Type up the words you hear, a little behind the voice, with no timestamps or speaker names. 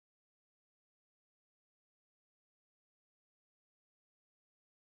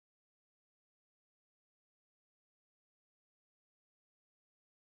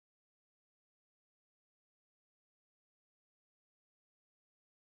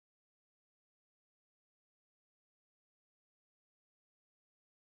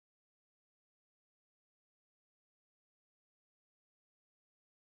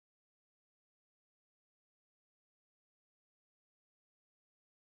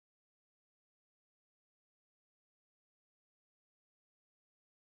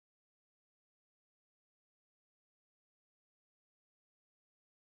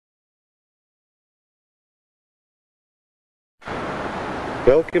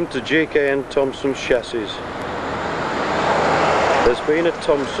Welcome to GK and Thompson chassis. There's been a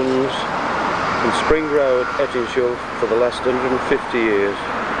Thompson's in Spring Road, Ettinshaw for the last 150 years.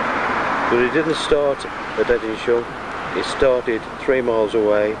 But it didn't start at Ettinshaw, it started 3 miles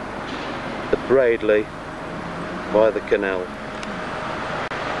away at Braidley by the canal.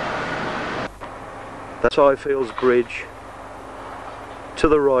 That's Highfields Bridge. To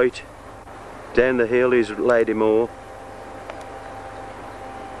the right, down the hill is Lady Moor.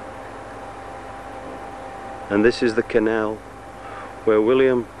 And this is the canal where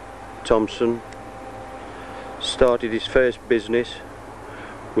William Thompson started his first business,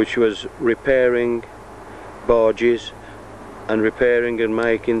 which was repairing barges and repairing and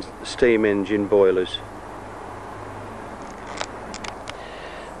making steam engine boilers.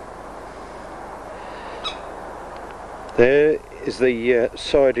 There is the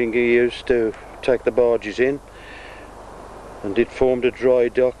siding he used to take the barges in, and it formed a dry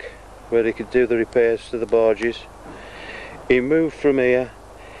dock where he could do the repairs to the barges. He moved from here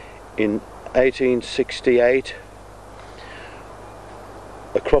in 1868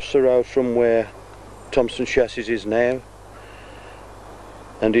 across the road from where Thompson Chassis is now,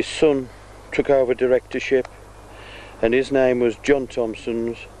 and his son took over directorship, and his name was John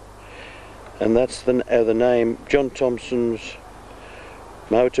Thompson's, and that's the name John Thompson's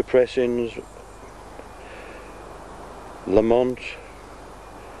Motor Pressings, Lamont,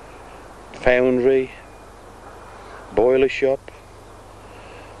 Foundry, Boiler Shop,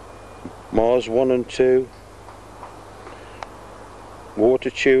 Mars 1 and 2, Water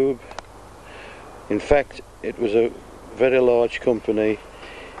Tube. In fact, it was a very large company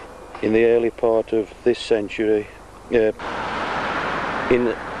in the early part of this century. In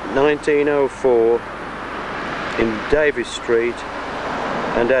 1904, in Davis Street,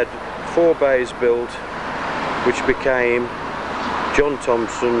 and had 4 bays built, which became John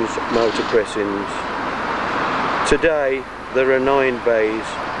Thompson's Motor Pressings. Today there are 9 bays,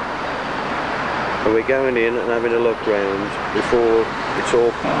 and we're going in and having a look round before it's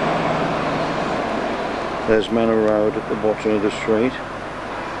all. There's Manor Road at the bottom of the street.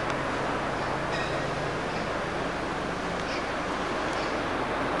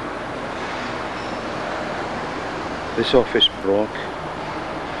 This office block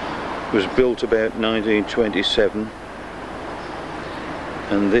was built about 1927,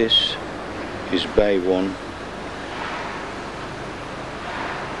 and this is Bay 1.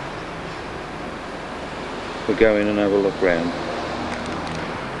 We'll go in and have a look round.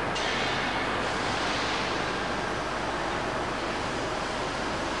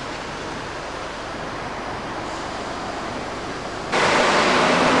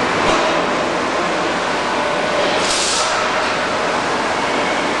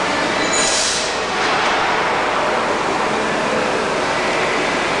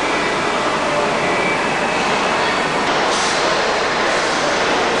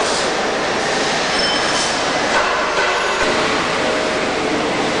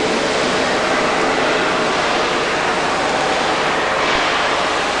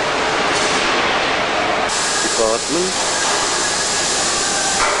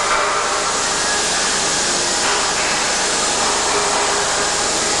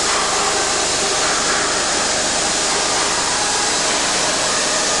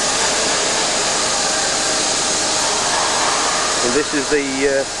 And this is the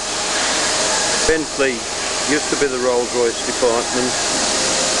Bentley, used to be the Rolls-Royce department,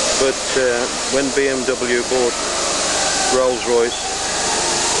 but when BMW bought Rolls-Royce,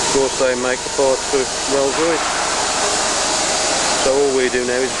 of course they make the parts for Rolls-Royce. So all we do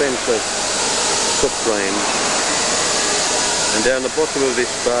now is Bentley subframes. And down the bottom of this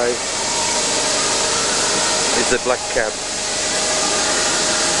bay is the black cab,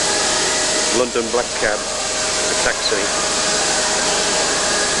 London black cab, the taxi.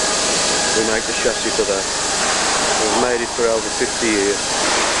 We make the chassis for that. We've made it for over 50 years.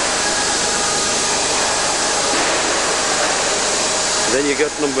 Then you got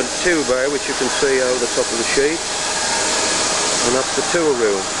number 2 bay, which you can see over the top of the sheet, and that's the tool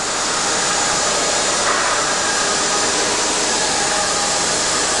room.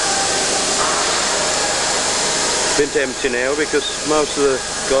 It's a bit empty now because most of the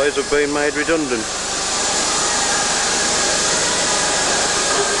guys have been made redundant.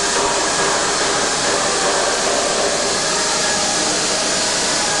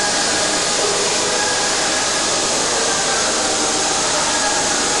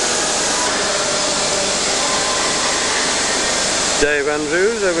 Dave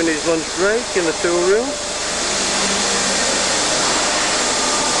Andrews having his lunch break in the tool room.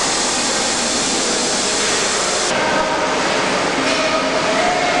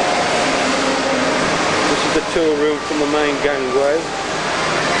 through from the main gangway.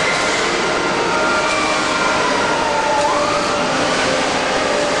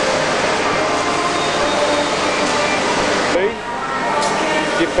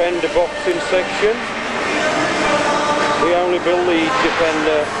 Defender boxing section. We only build the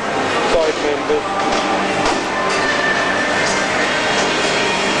defender side members.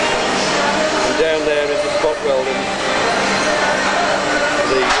 And down there is the spot welding.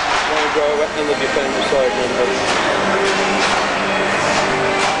 The Range Rover and the defender side members.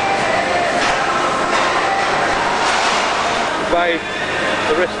 Bay,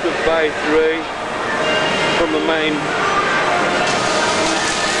 the rest of Bay 3 from the main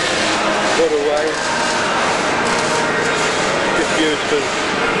away, just used for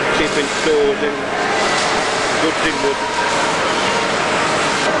keeping stores in goods in wood.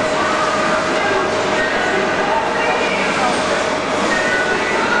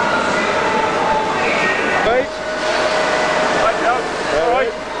 Right?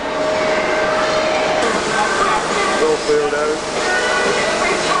 Right. Well filled out.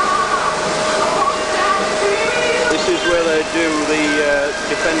 This is where they do the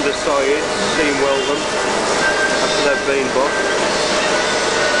defender sides, seam weld them after they've been boxed.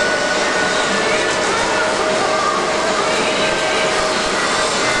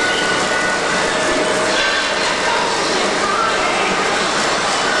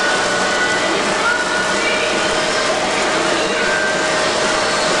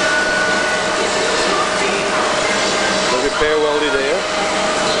 The repair welded here.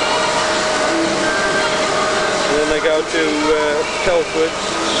 And then they go to Telford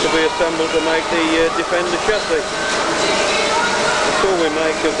to be assembled to make the Defender chassis. That's all we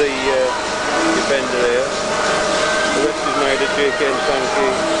make of the Defender here. The rest is made of JK and Sankey.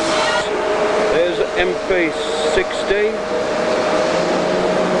 There's MP60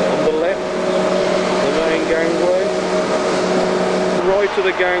 on the left, the main gangway. Right of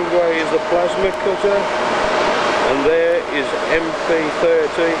the gangway is the plasma cutter, and there is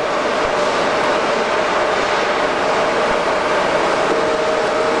MP30.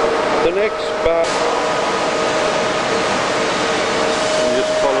 The next bar, and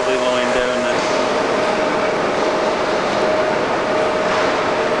just follow the line down there.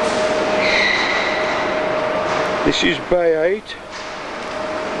 This is Bay 8.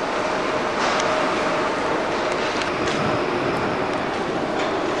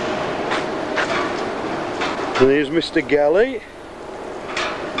 And here's Mr. Galley.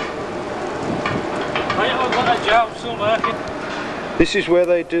 I've got a job still working. This is where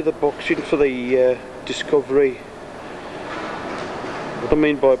they do the boxing for the Discovery. What I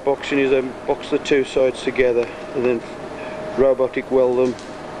mean by boxing is they box the two sides together and then robotic weld them.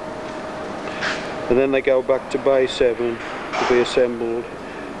 And then they go back to Bay 7 to be assembled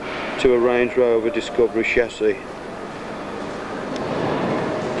to a Range Rover Discovery chassis.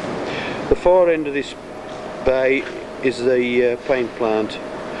 The far end of this bay is the paint plant.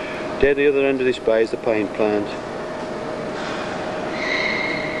 Down the other end of this bay is the paint plant.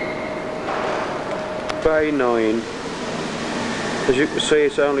 Bay 9. As you can see,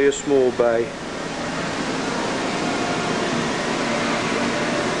 it's only a small bay.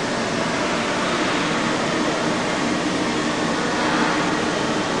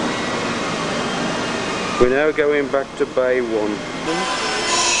 We're now going back to Bay 1.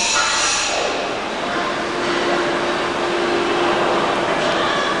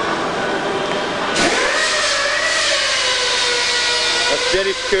 That's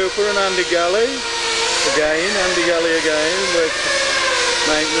Dennis Cooper and Andy Galley. Again, Andy Galley again, with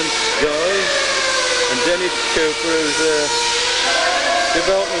maintenance guy, and Dennis Cooper is a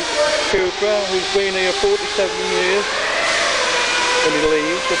development Cooper who's been here 47 years when he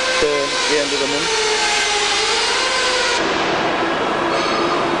leaves at the end of the month.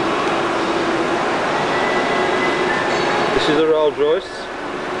 This is a Rolls Royce.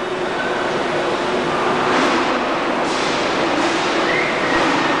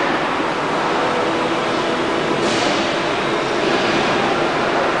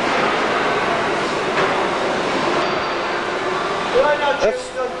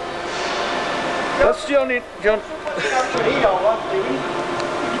 That's Johnny. John.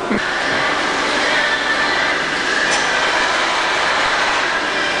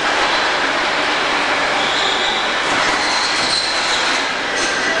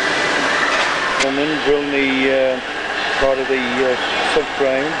 Woman drilling the part of the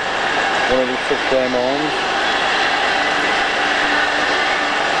subframe, one of the subframe arms.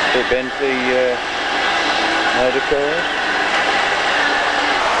 They bent the motor coil.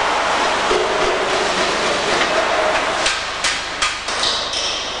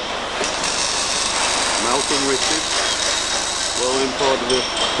 Malcolm Richard, welding part of the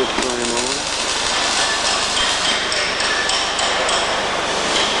frame on.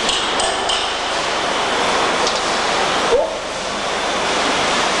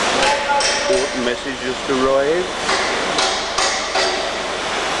 Important message just arrived.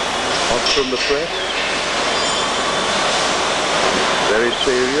 Hot from the press. Very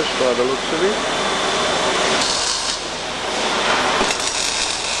serious by the looks of it.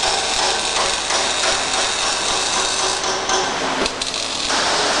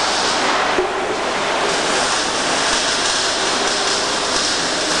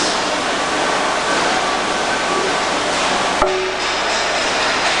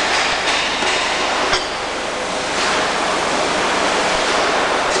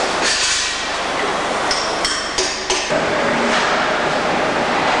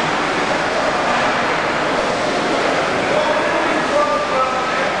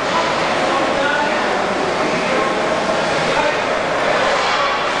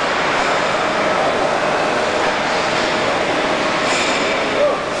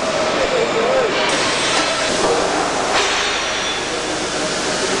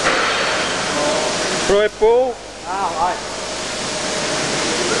 Right, Paul? Ah, right.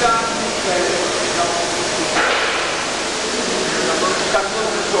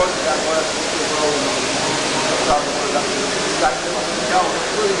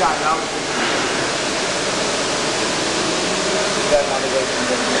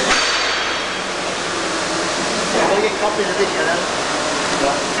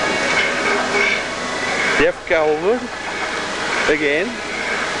 Geoff Calvin again.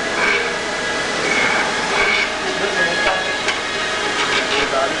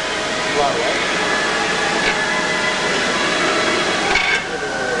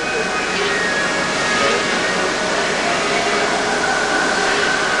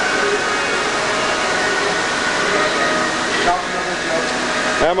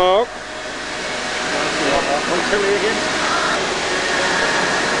 Hi, Mark.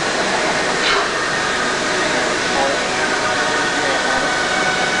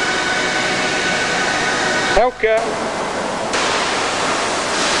 Okay.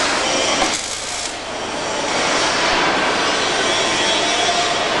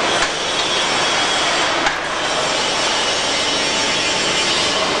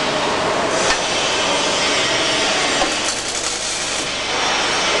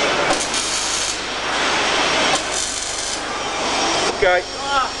 Okay.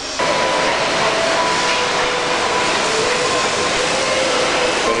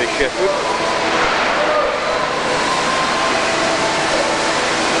 Sorry, Sheffield.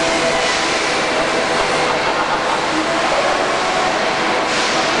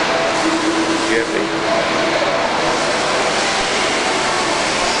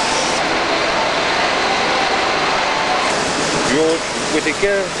 George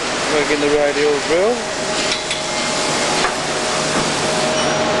Whittaker working the radio drill.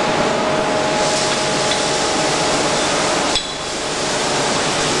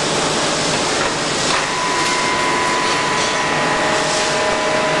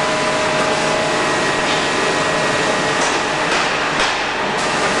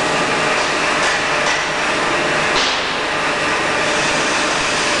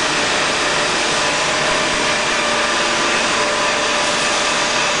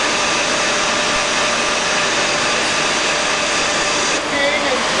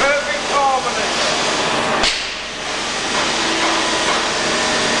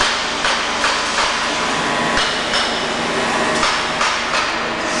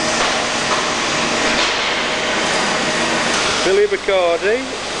 Billy Bacardi.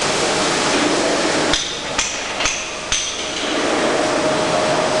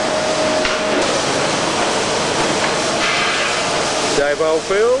 Dave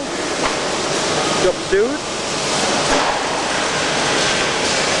Oldfield. Job Stewart.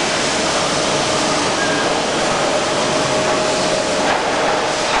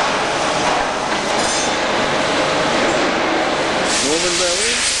 Norman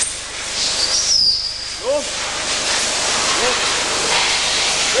Belly.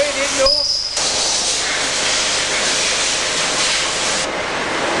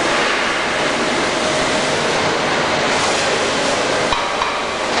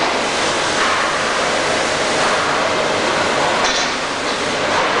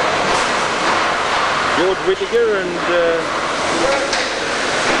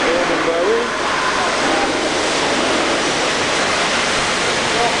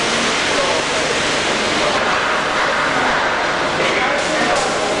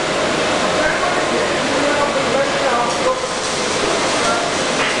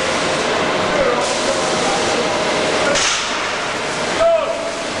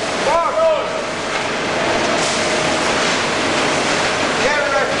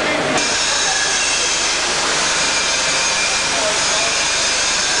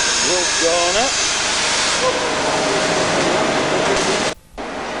 old garner.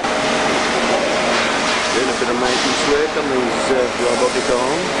 Doing a bit of maintenance work on these robotic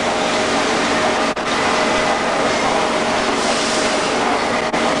arms.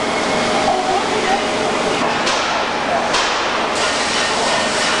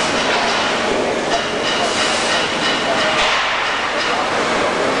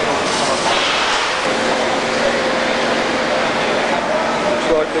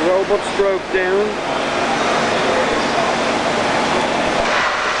 Like the robots broke down.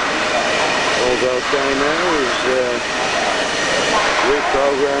 All they'll do now is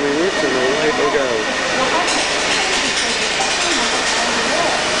reprogramming it and away it'll go.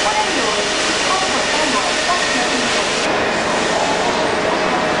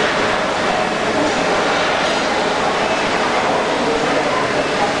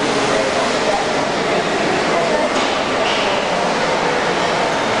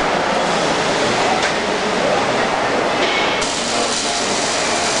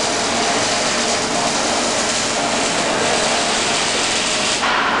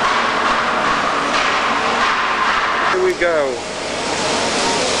 Go.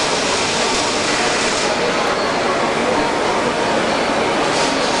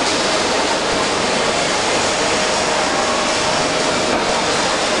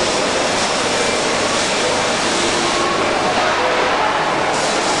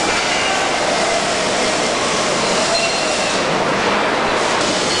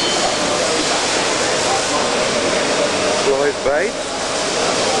 Live bait.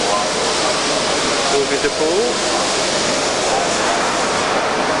 Still get to pull.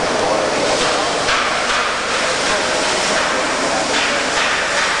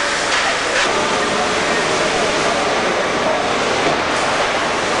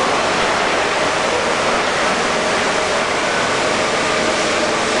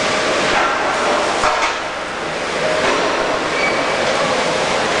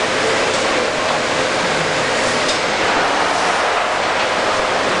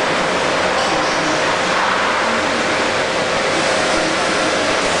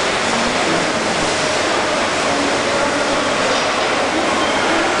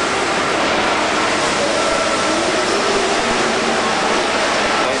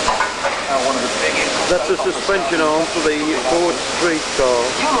 That's a suspension arm for the Ford street car.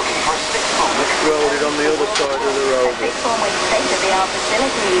 It's welded on the other side of the Rover.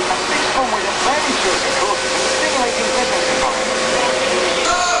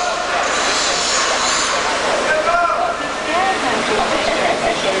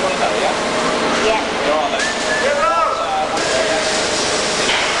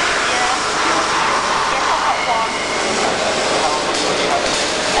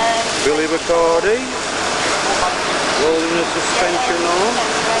 Billy Bacardi, welding a suspension arm.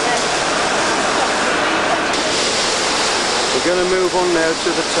 We're going to move on now to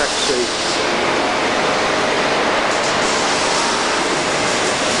the taxi.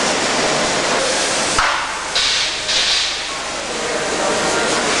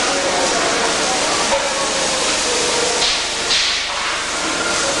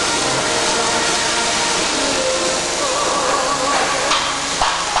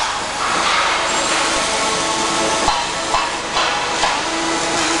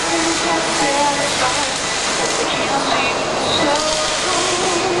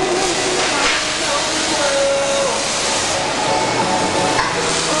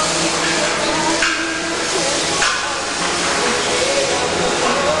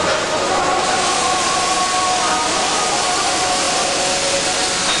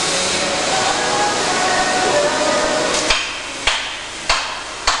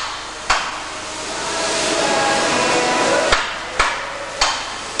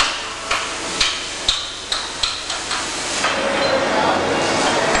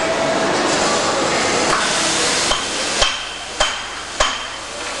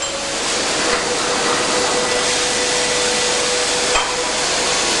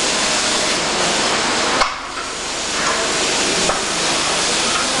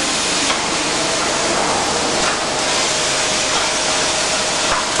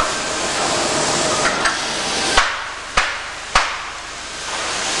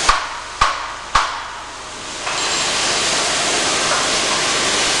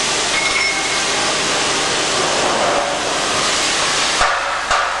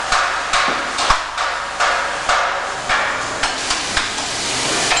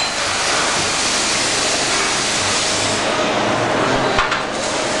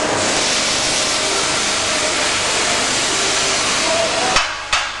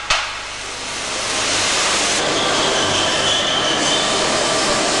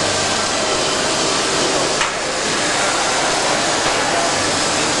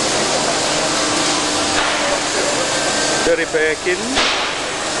 repair kittens.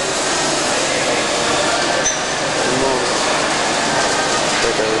 And more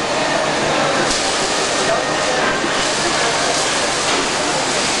shadows.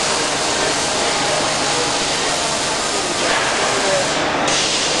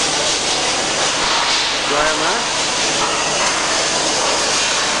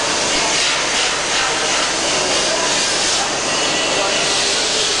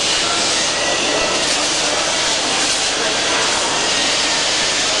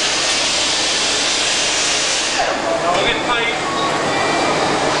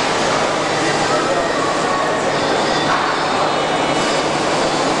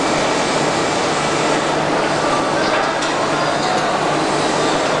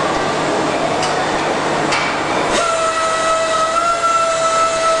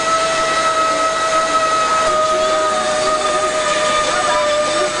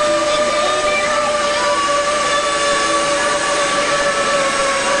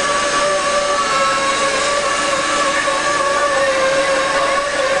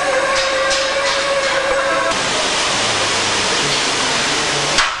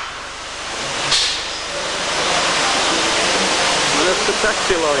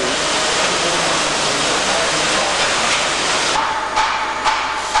 Taxi line.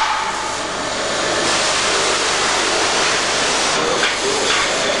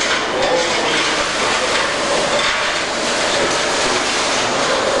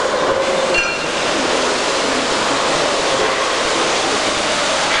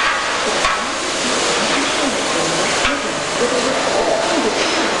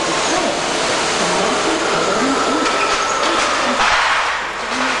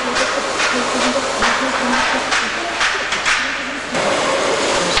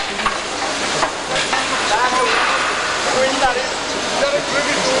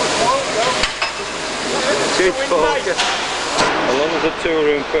 A lot of the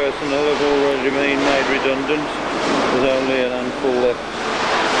toolroom personnel have already been made redundant. There's only an handful left.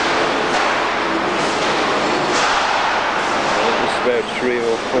 There's about 3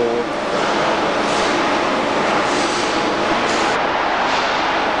 or 4.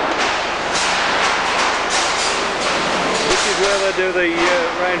 This is where they do the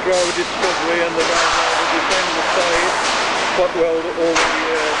Range Rover Discovery and the Range Rover Defender side. Spot weld all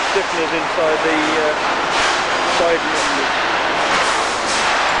the stiffeners inside the side members.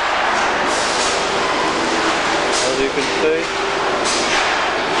 As you can see,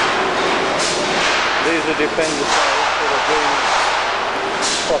 these are Defender sides that have been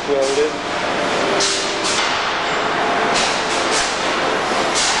spot welded.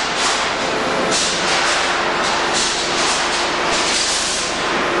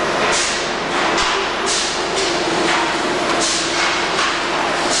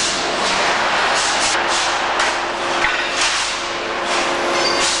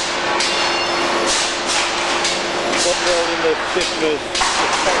 The stiffeners,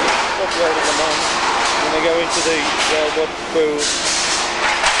 spot welding them on, and they go into the robot spool, and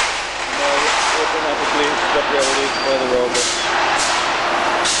they're automatically spot welded by the robot.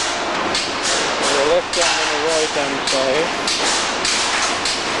 On the left hand and the right hand side.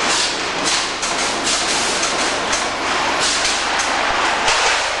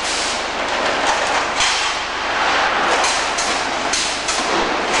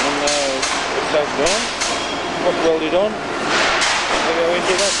 And now it's tagged on, spot welded on. They go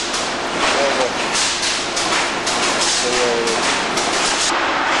into that robot.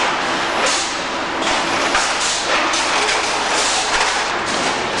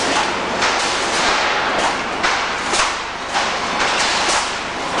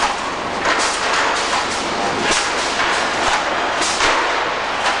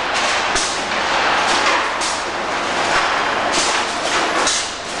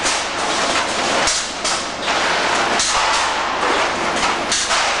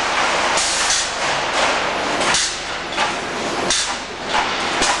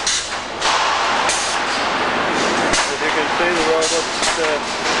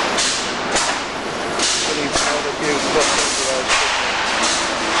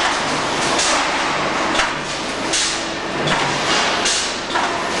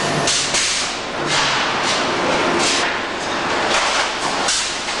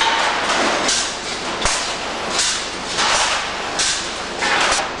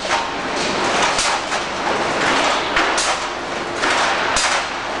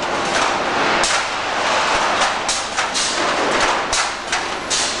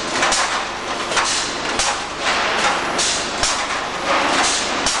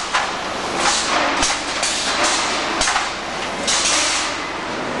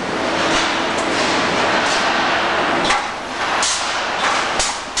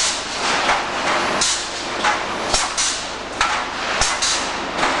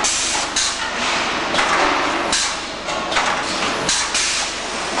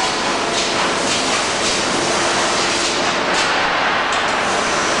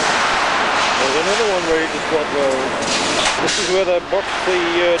 where they box the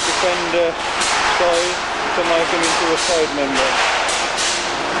defender size to make them into a side member.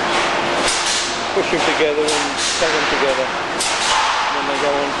 Push them together and tag them together. Then they go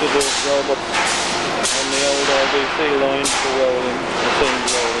onto the robot on the old IBC line for welding, machine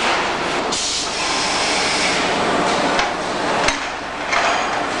welding.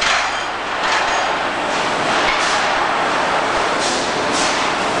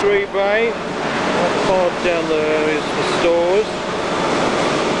 Three bay, that part down there is the stores.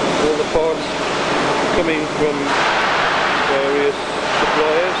 All the parts coming from various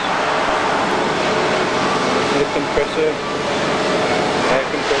suppliers. The compressor, air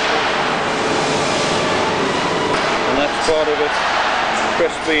compressor, and that's part of it.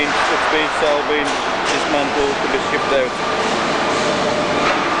 Press beams, 6-beam sail beams dismantled to be shipped out.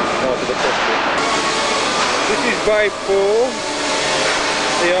 Part of the cockpit. This is bay 4,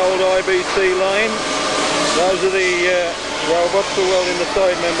 the old IBC line. Those are the robots for welding the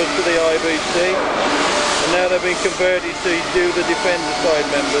side members to the IBC, and now they've been converted to do the Defender side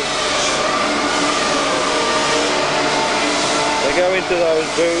members. They go into those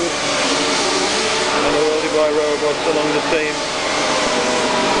booths and they're welded by robots along the seam.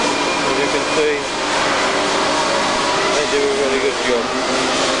 As you can see, they do a really good job.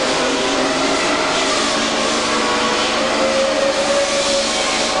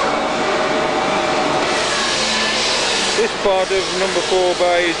 This part of number 4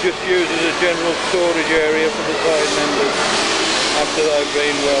 bay is just used as a general storage area for the side members after they've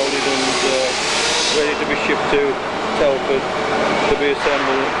been welded and ready to be shipped to Telford to be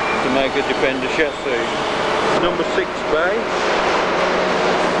assembled to make a Defender chassis. Number 6 bay,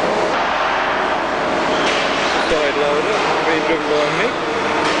 side loader being driven by me.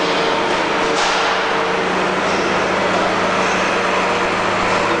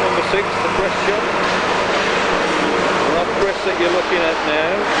 Number 6, the press shop. And that press that you're looking at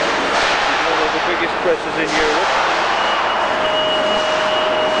now is one of the biggest presses in Europe.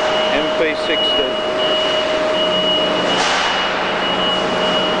 MP60.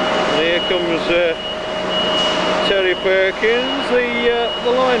 Here comes Terry Perkins,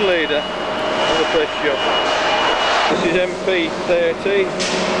 the line leader of the press shop. This is MP30.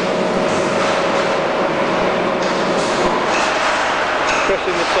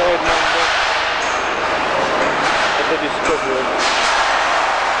 Pressing the side number of the Discovery.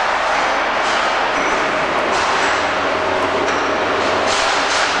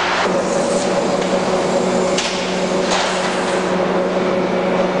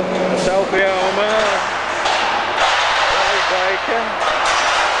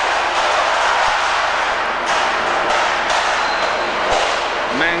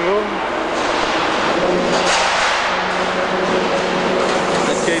 Mangle.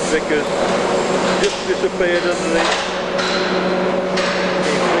 And Keith Vickers just disappeared underneath.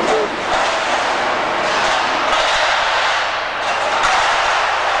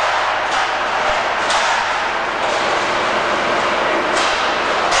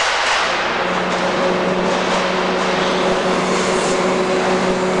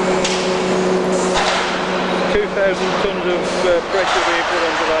 Tons of pressure being put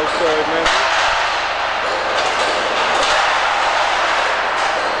onto those side members.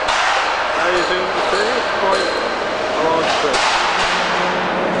 As you can see, it's quite a large press.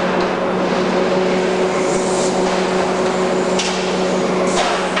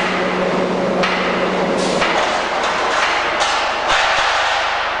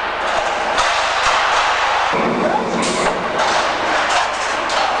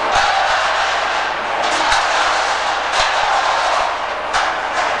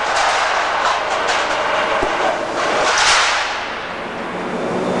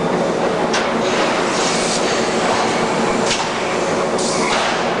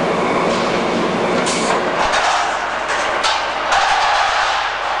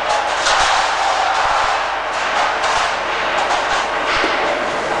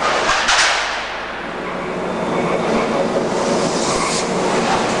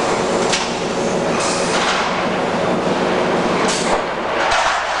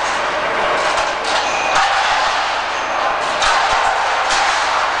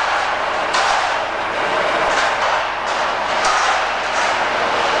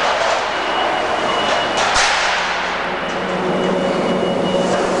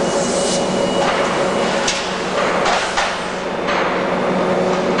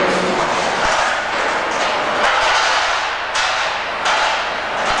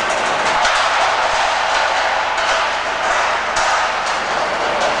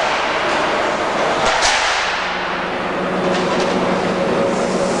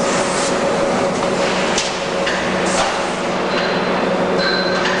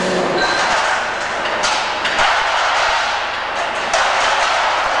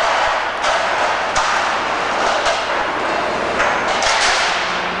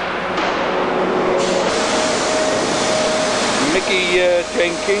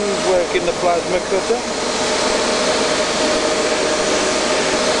 King's working the plasma cutter.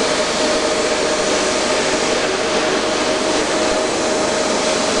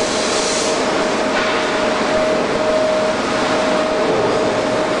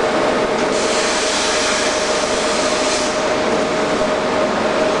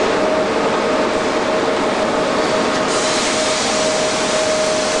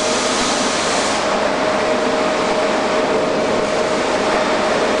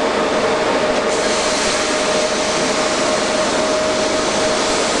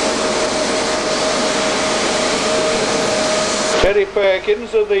 Terry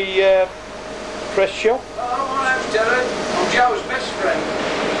Perkins of the press shop. Oh, my name's Terry. I'm Joe's best friend.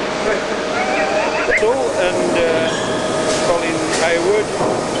 And Colin Hayward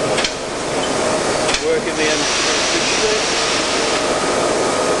working the M60.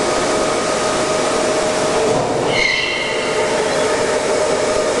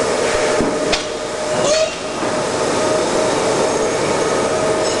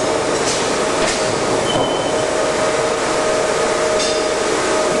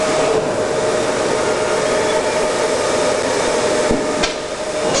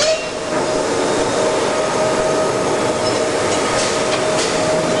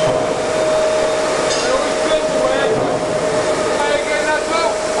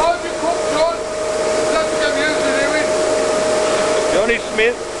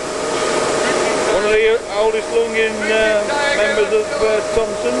 Smith, one of the oldest longing members of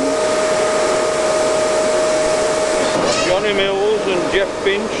Thompsons. Johnny Mills and Jeff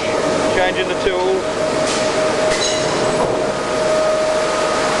Finch changing the tools.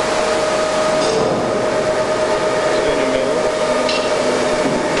 Johnny Mills.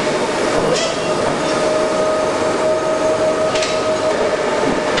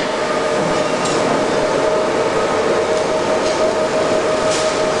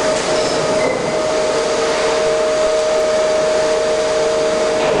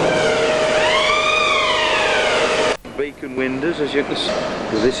 Beacon windows, as you can see.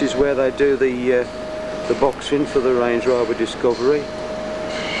 This is where they do the boxing for the Range Rover Discovery.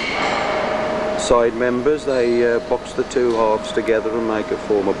 Side members, they box the two halves together and make it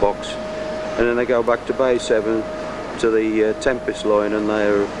form a box, and then they go back to Bay 7 to the Tempest line and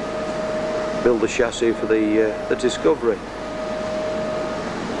they build the chassis for the Discovery.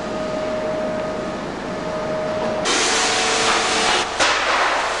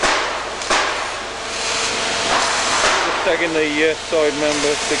 Tagging the side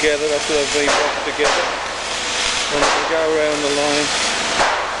members together after they've been boxed together, and we'll go around the line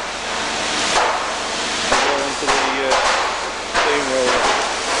and go onto the steamroller.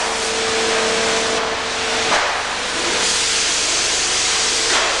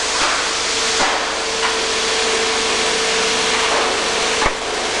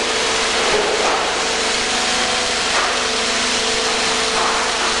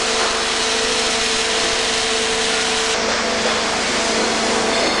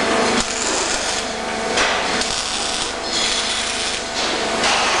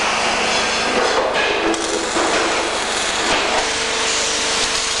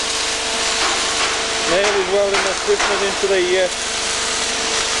 There is welding the stiffness into the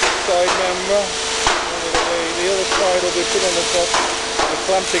side member. The other side will be put on the top and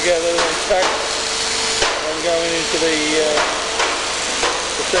clamped together and tacked and going into the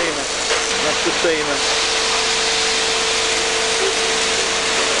seamer. That's the seamer.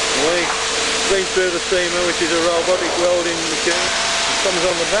 We clean through the seamer, which is a robotic welding machine. It comes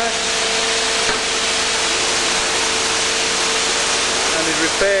on the back and is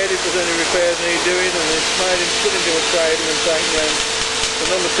repaired if there's any repairs need doing, and it's made and put into a cradle and taken round the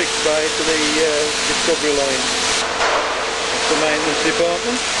number 6 bay to the Discovery line. That's the maintenance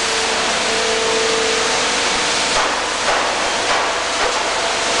department.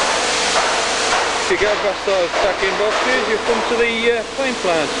 If you go past those stacking boxes, you come to the paint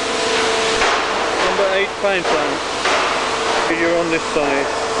plant. Number 8 paint plant. If you're on this side,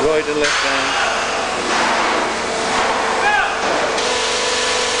 right and left hand.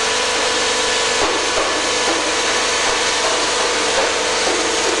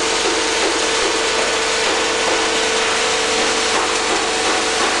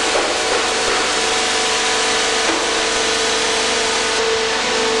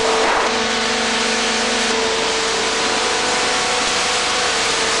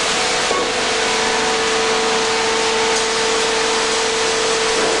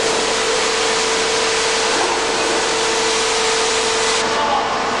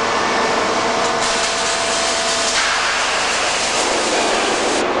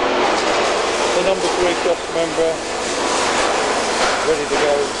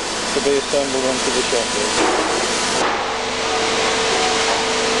 to be assembled onto the chassis.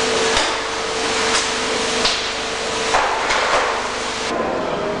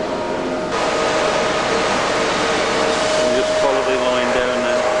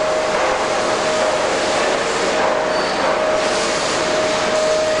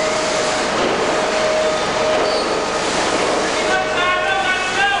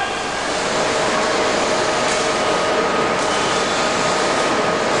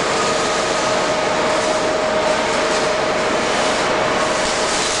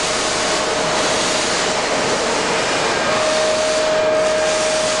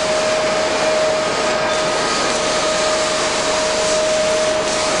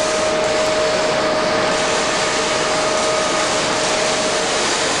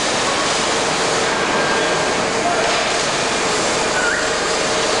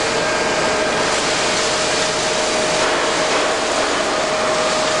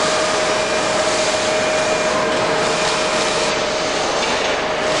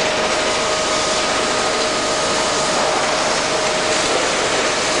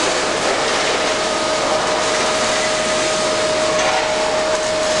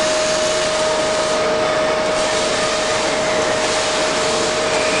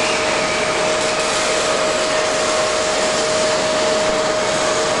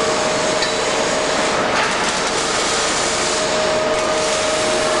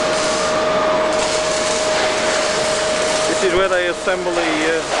 This is where they assemble the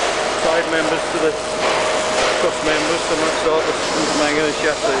side members to the cross members and that's start making the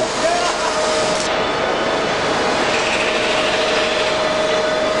chassis.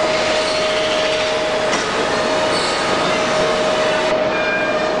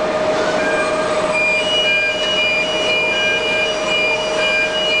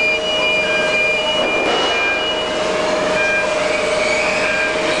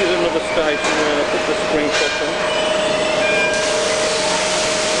 Station where I put the spring top on.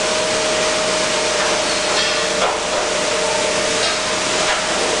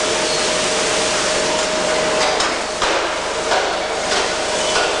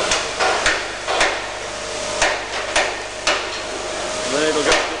 And then it'll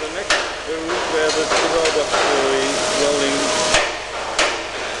go to the next booth where the robot for the welding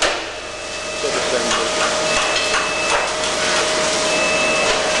sub-assembly.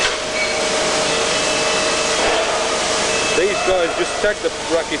 These guys just tack the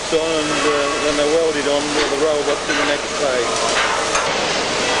brackets on and then they're welded on with the robot to the next phase.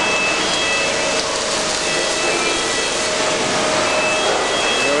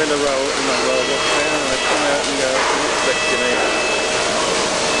 They're in the robot there and they come out and go to the next section here.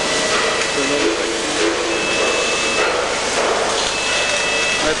 To another section.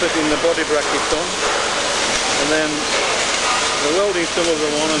 They're putting the body brackets on and then they're welding some of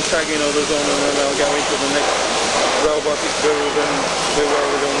them on and tagging others on and then they'll go into the next robotic build and be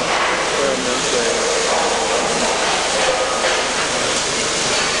welded on permanent there.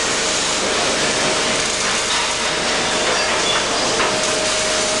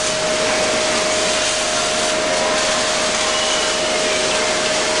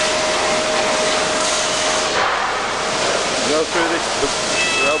 Go through this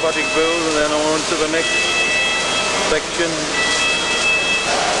robotic build and then on to the next section.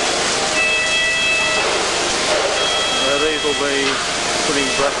 These will be putting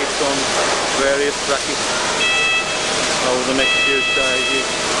brackets on, various brackets over the next few stages.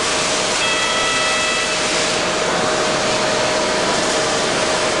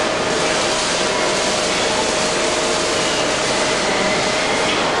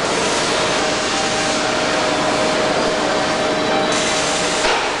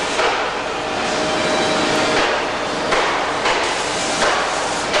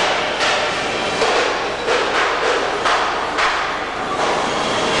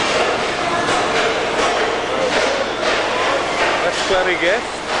 Larry Guest,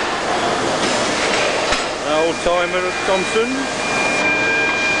 an old timer at Thompson.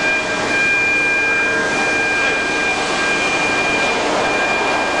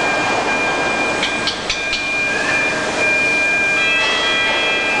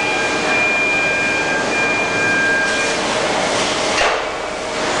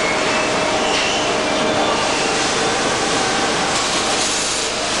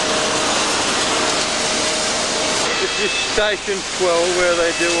 This is station 12 where they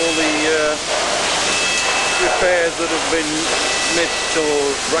do all the repairs that have been missed or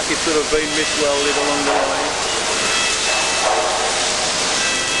brackets that have been miswelded along the line.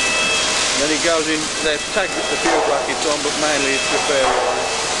 Then he goes in, they've tagged a few brackets on but mainly it's repair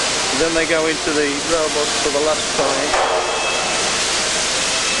wise. Then they go into the robot for the last time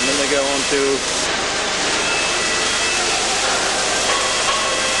and then they go on to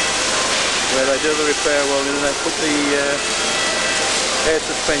where they do the repair welding, and they put the air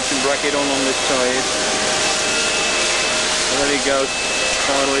suspension bracket on this side, and then it goes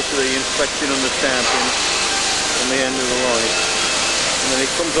finally to the inspection and the stamping on the end of the line, and then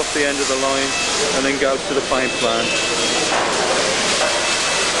it comes off the end of the line and then goes to the paint plant.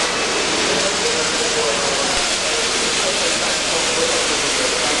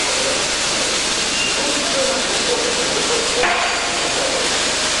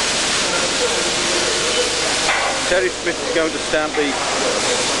 Terry Smith is going to stamp he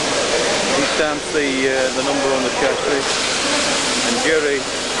stamps the number on the chassis, and Jerry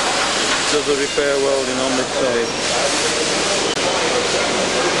does the repair welding on this side.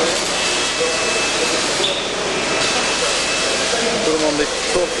 Put them on this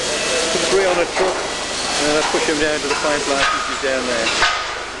truck, put 3 on a truck, and then I push them down to the paint plant, which is down there.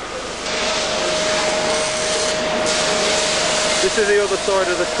 This is the other side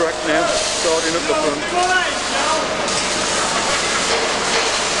of the track now, starting up the front.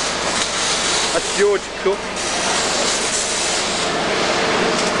 That's George Cook.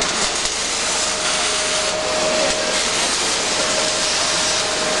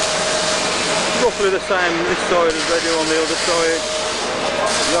 Roughly the same this side as they do on the other side.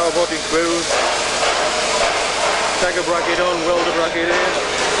 Robotic booth. Tag a bracket on, weld a bracket in.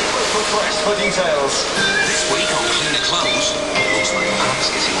 Request for details. This week on Cleaner Clothes, looks like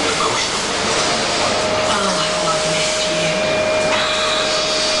Pat's getting all emotional. Oh, I've missed you.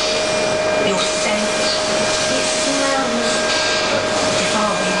 Your scent, it smells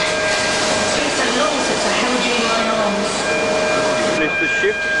divine. It's been so long since I held you in my arms. Finish the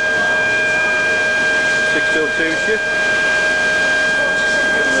shift. 6 till 2 shift.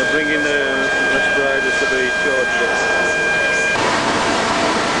 And they're bringing the respirators to be charged up.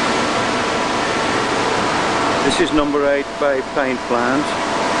 This is number 8 bay paint plant,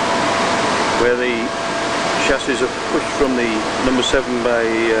 where the chassis are pushed from the number 7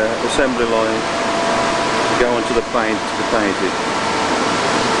 bay assembly line to go onto the paint to be painted.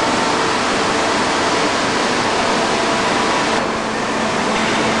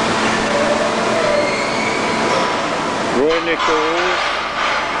 Roy Nichols,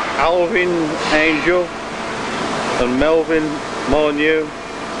 Alvin Angel and Melvin Molyneux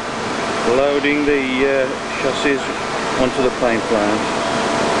loading the chassis onto the paint plant.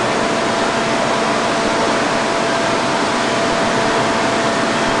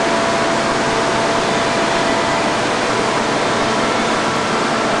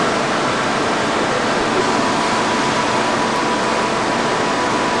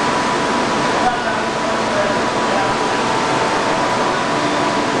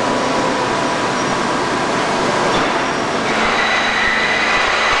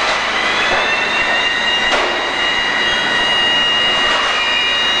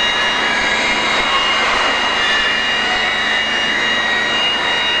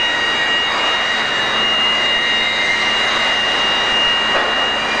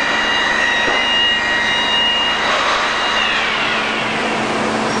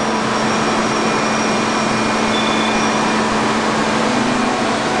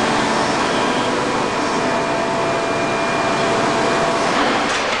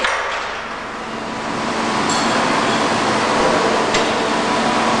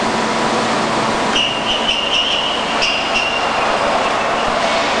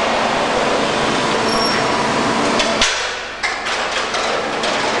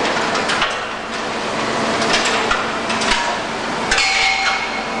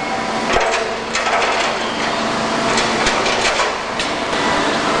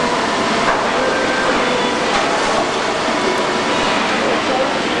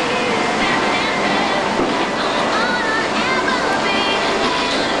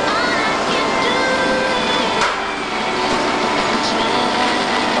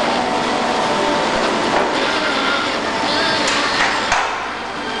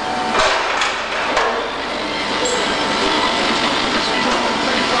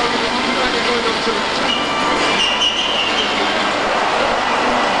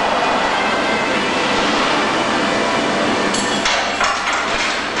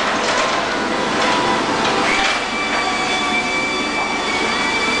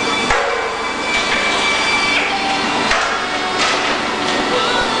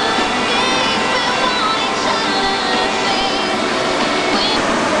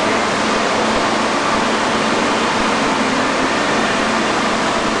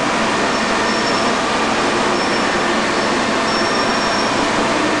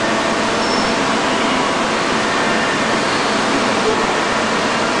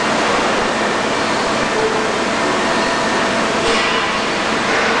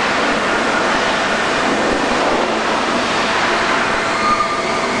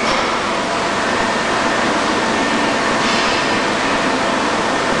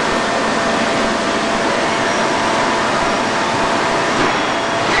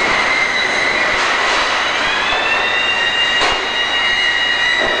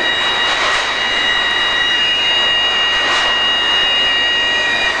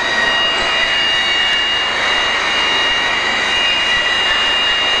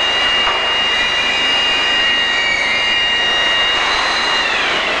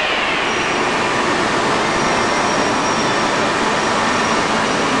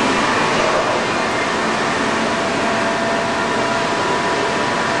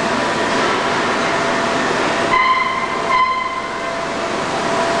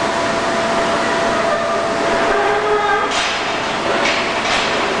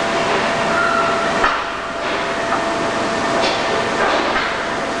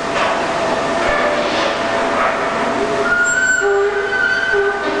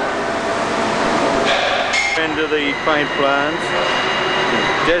 paint plants.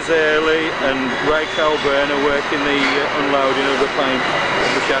 Des Early and Ray Colburn are working the unloading of the paint,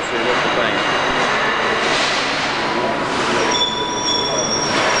 of the chassis of the paint.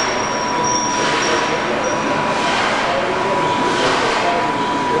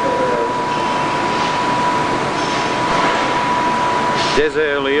 Des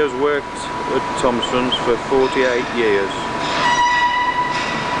Early has worked at Thompson's for 48 years.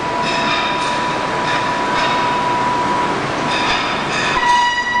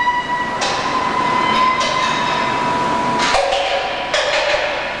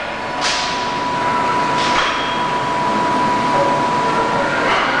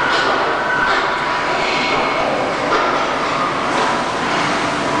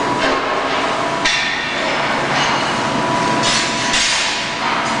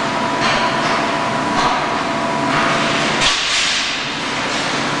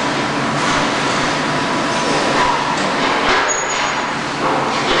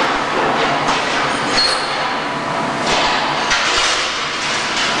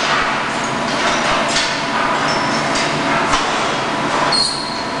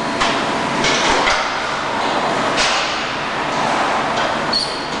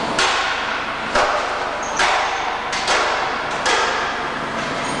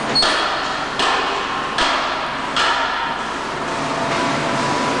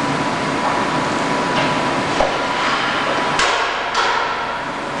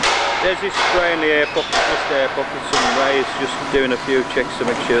 There's this spray in the air pockets, just air pockets, and Ray's just doing a few checks to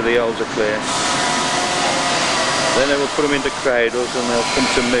make sure the holes are clear. Then they will put them into cradles and they'll come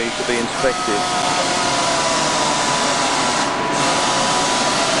to me to be inspected.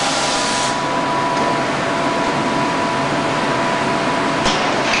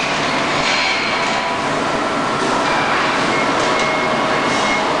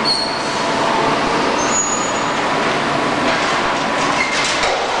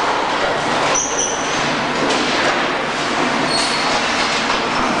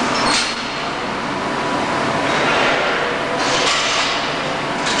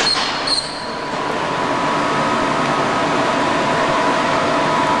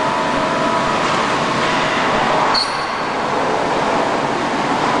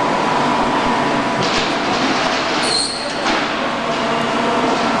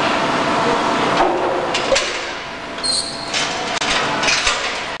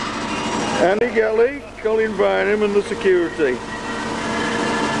 Andy Galley, Colin Bynum and the security.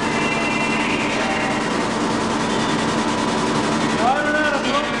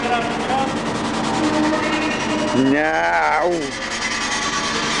 No.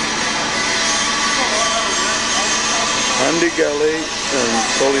 Andy Galley and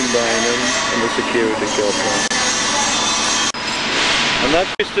Colin Bynum and the security shop. And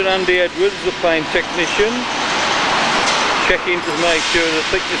that's Mr. Andy Edwards, the paint technician, checking to make sure the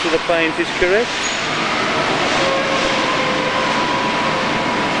thickness of the paint is correct.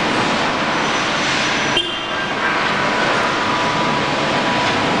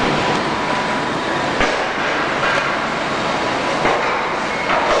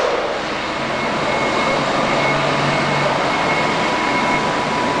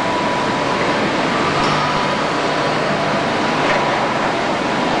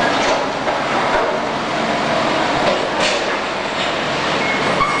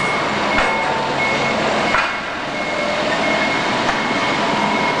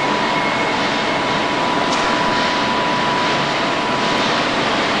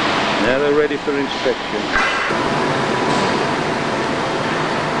 Now they're ready for inspection.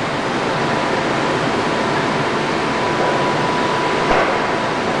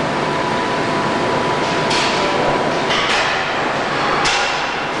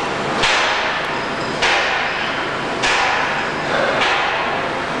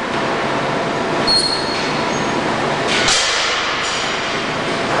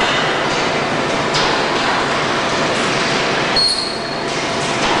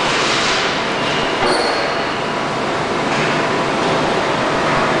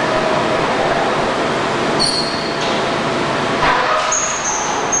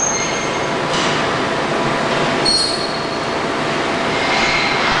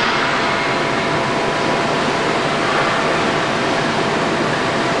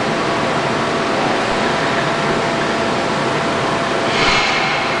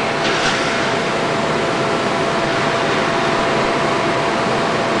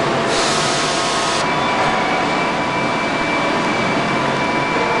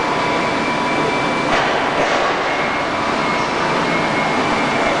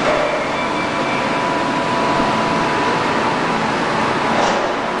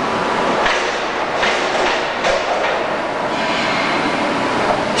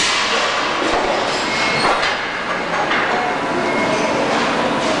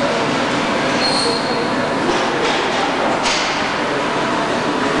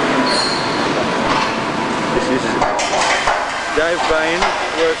 Vanes,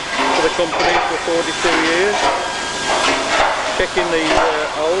 worked for the company for 42 years. Checking the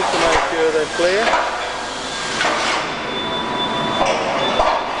holes to make sure they're clear.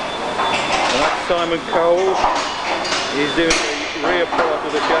 And that's Simon Cole. He's doing the rear part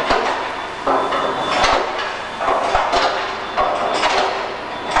of the chassis.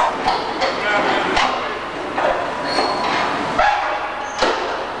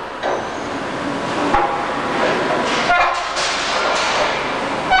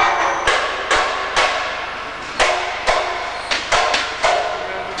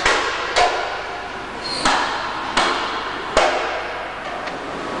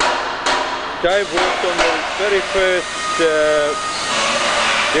 Dave worked on the very first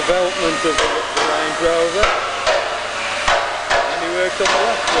development of the Range Rover, and he worked on the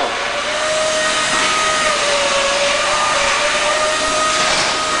last one.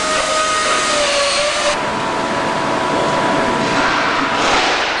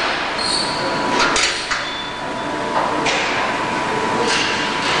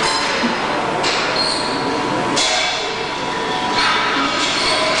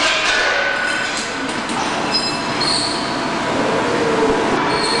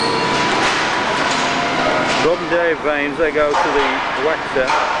 Dave Vanes, they go to the waxer,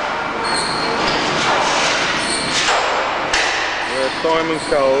 where Simon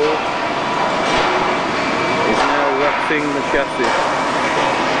Cole is now waxing the chassis.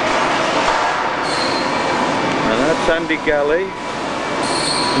 And that's Andy Galley,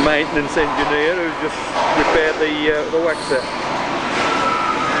 maintenance engineer, who's just repaired the waxer.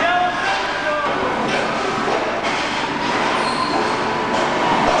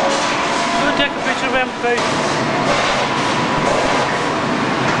 Take a picture of him, please.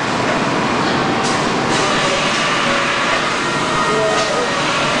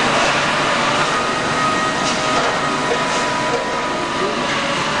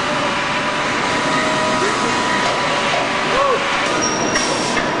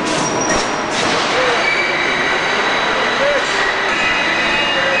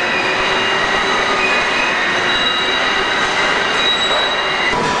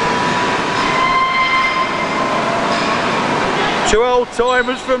 Two old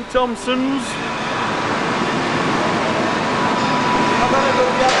timers from Thompsons.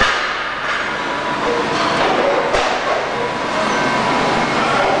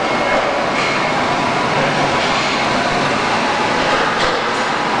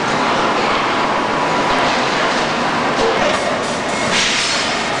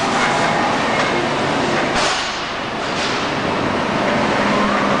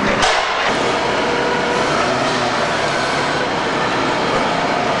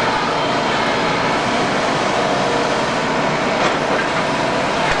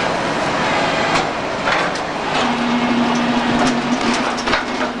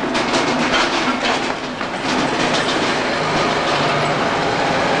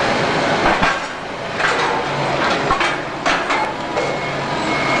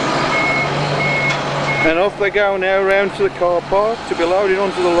 And off they go now round to the car park to be loaded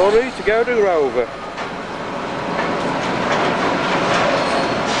onto the lorry to go to Rover.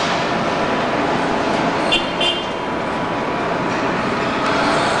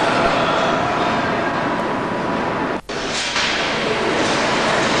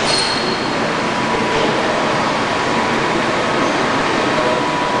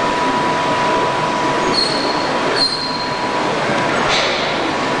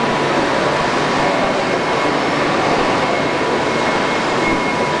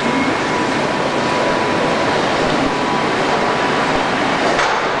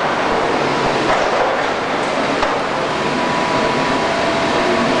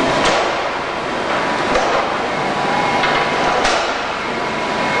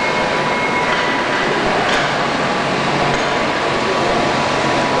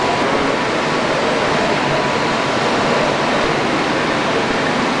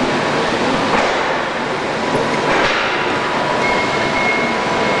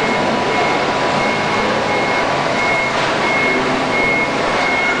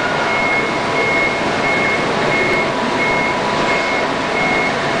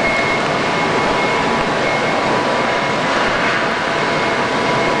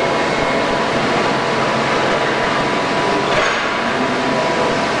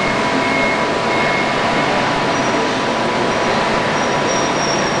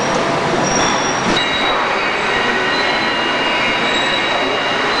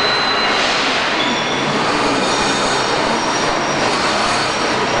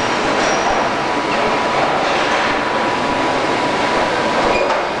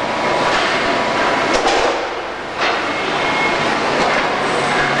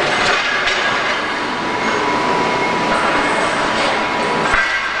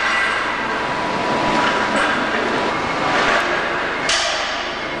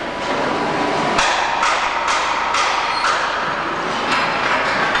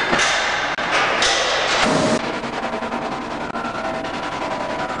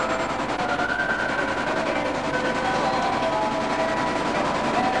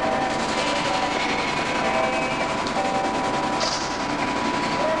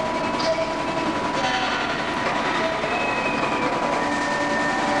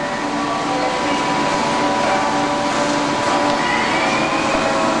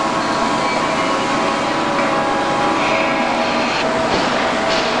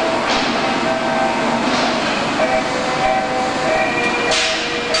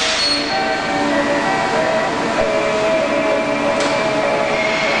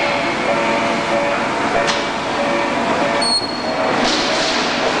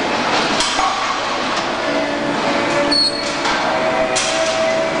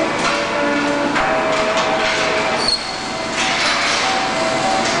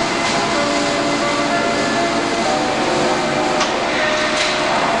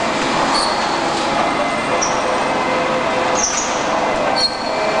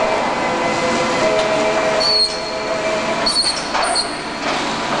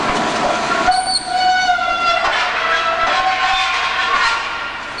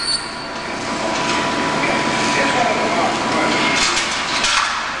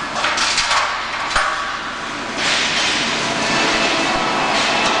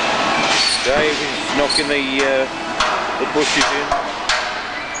 the bushes in.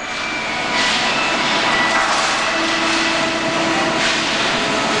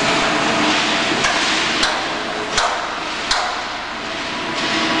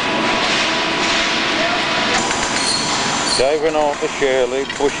 Diving off the Shirley,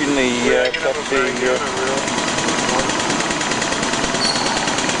 pushing the chassis.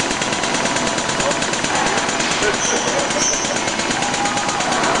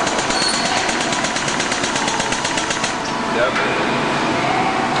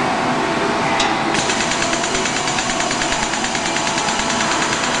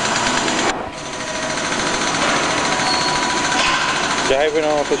 Diving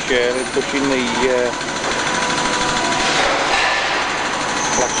off the Shirley, pushing the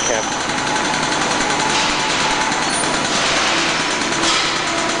black cab.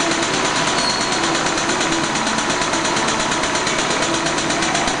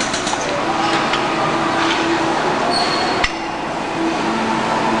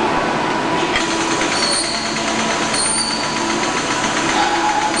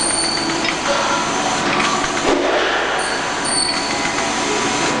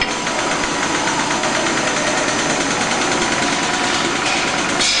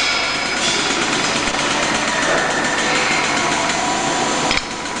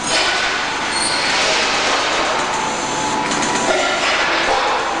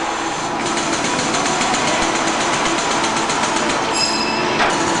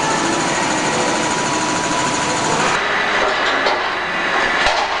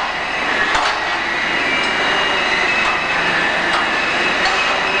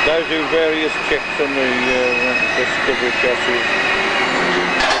 Those do various checks on the Discovery chassis,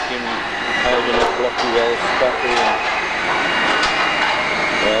 checking how the blocky wells battery and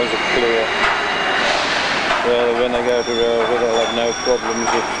wells are clear. Well, when they go to Rover they'll have no problems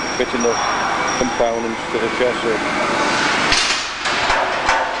with fitting the components to the chassis.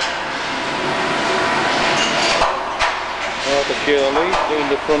 Right, the Shirley doing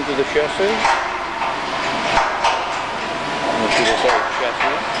the front of the chassis. To the side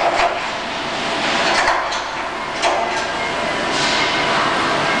chassis.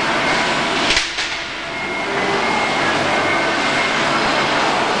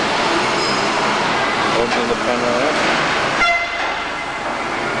 Opening the panel up.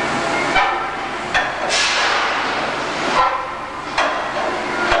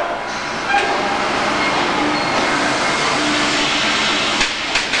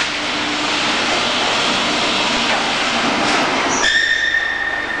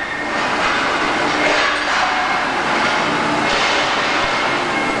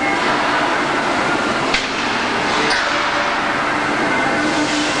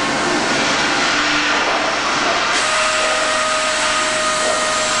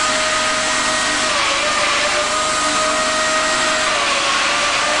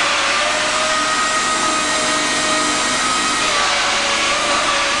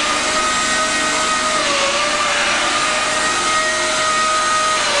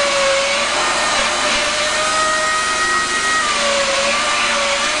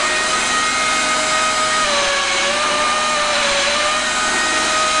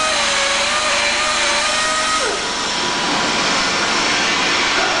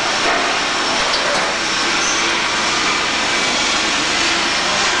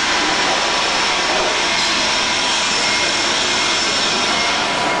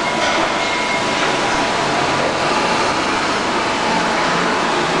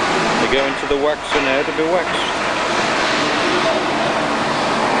 Going to the waxer now to be waxed.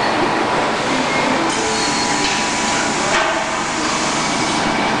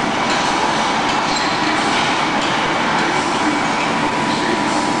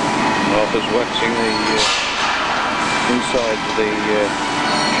 Arthur's waxing the inside of the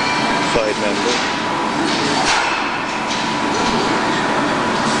side member.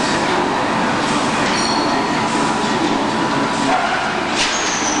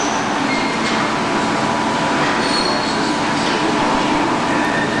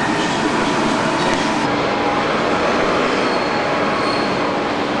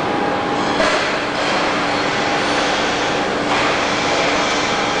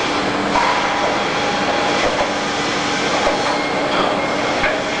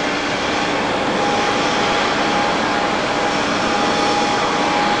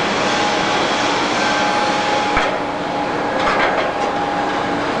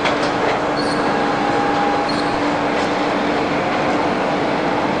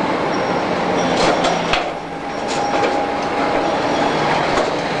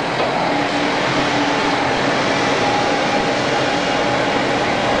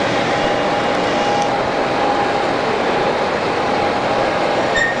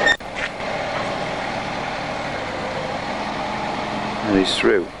 And he's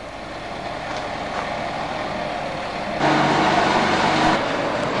through.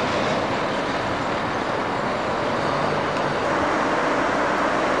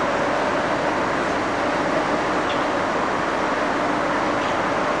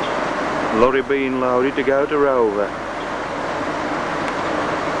 Lorry being loaded to go to Rover.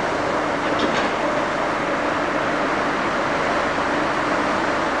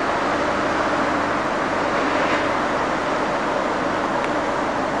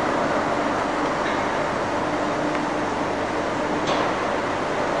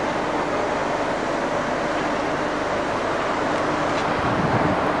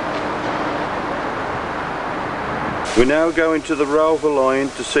 We're now going to the Rover line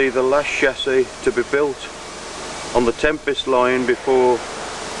to see the last chassis to be built on the Tempest line before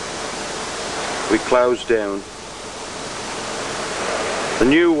we close down. The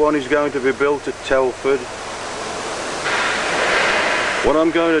new one is going to be built at Telford. What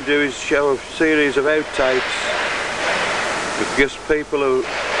I'm going to do is show a series of outtakes with just people who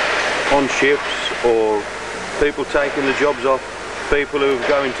on ships or people taking the jobs off people who've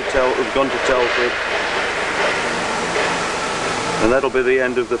gone to Telford. And that'll be the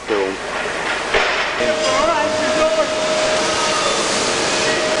end of the film.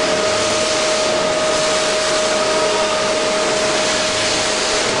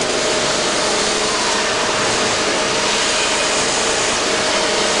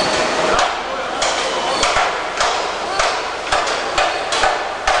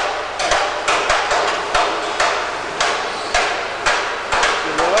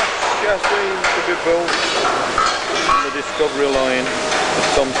 The last chassis to be built on the Discovery line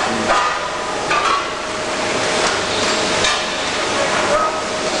at Thompsons.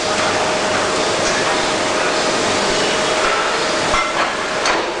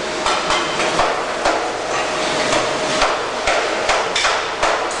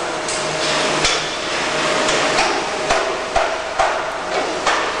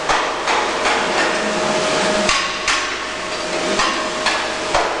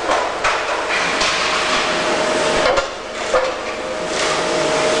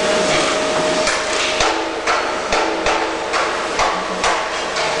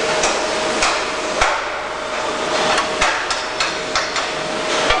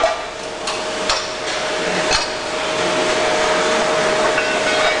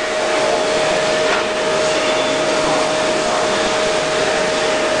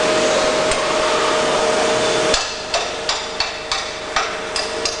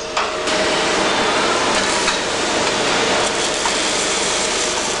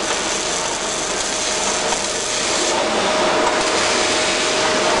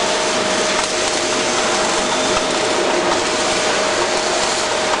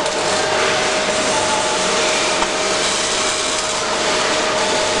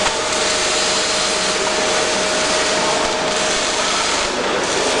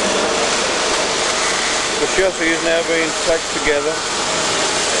 The chassis is now being tacked together.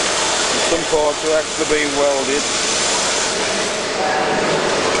 Some parts are actually being welded.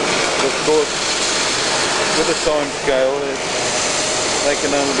 Of course, with a time scale, they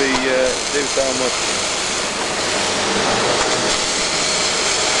can only do so much.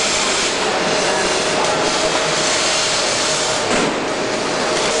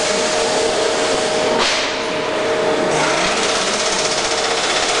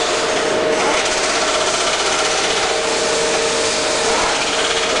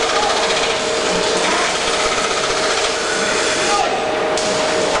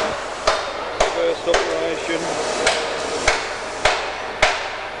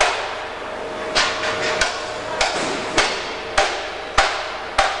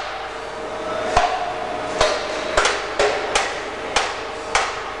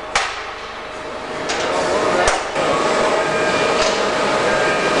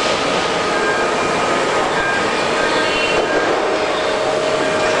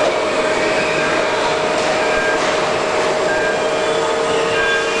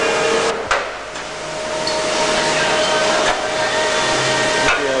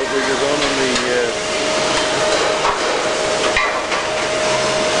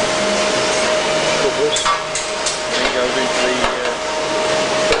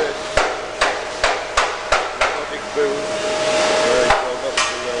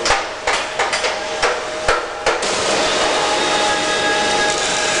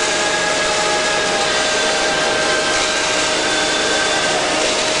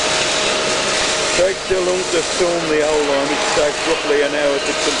 Takes a long to film the whole line, which takes roughly an hour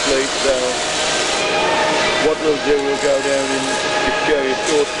to complete, so what we'll do, we'll go down and just show you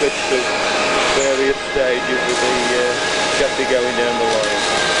short clips of various stages of the chassis going down the line.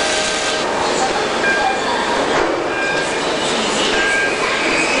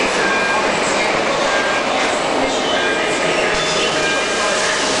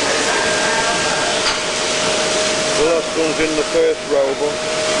 The last one's in the first Rover.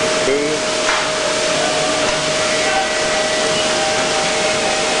 Boom.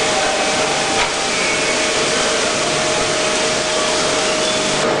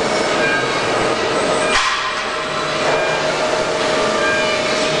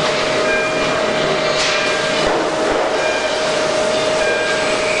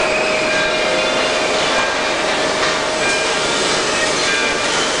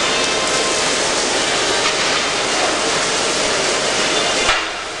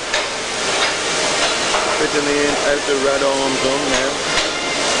 Fitting the outer rad arms on now.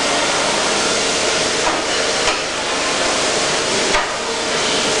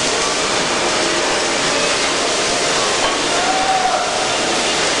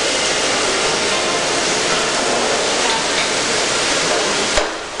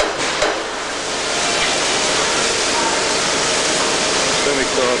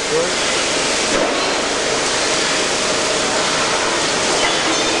 Semi-Cartwright.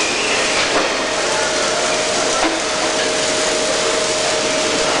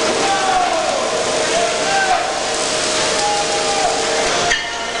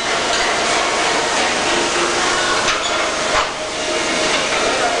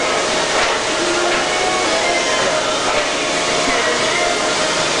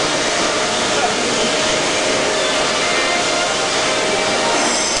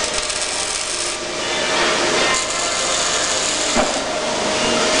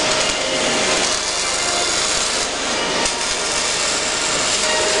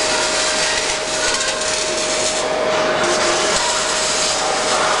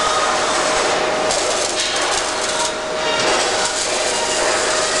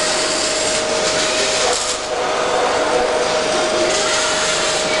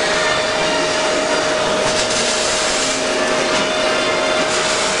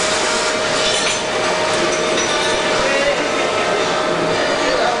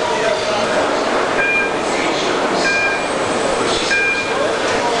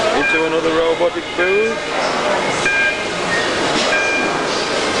 Another robotic booth.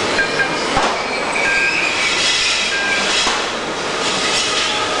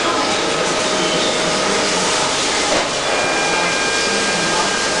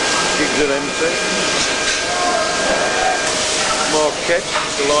 Gigs are empty. Marquette,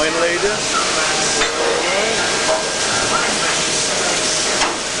 the line leader.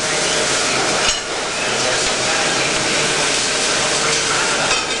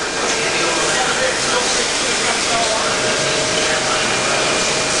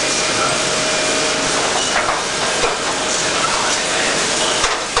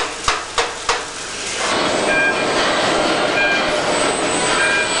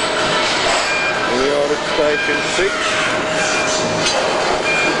 Station 6.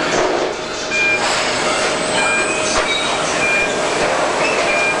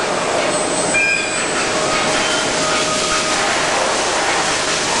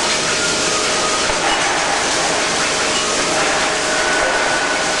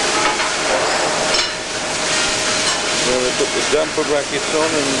 Well, they put the damper brackets on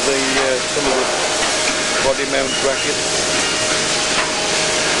and the some of the body mount brackets.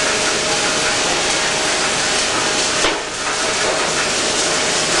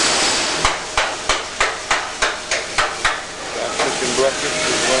 Brackets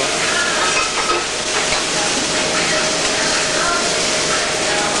as well.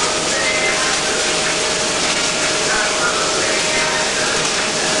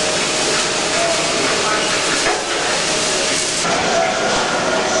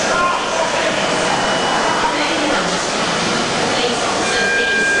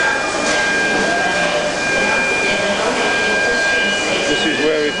 This is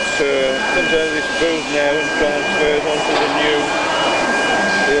where it comes out of this booth now and transfers onto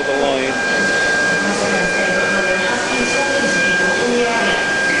the other line.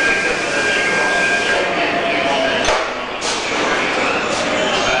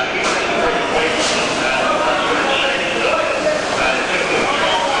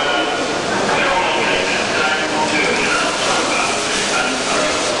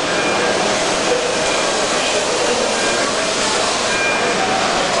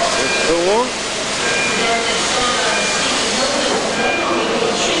 That's the one.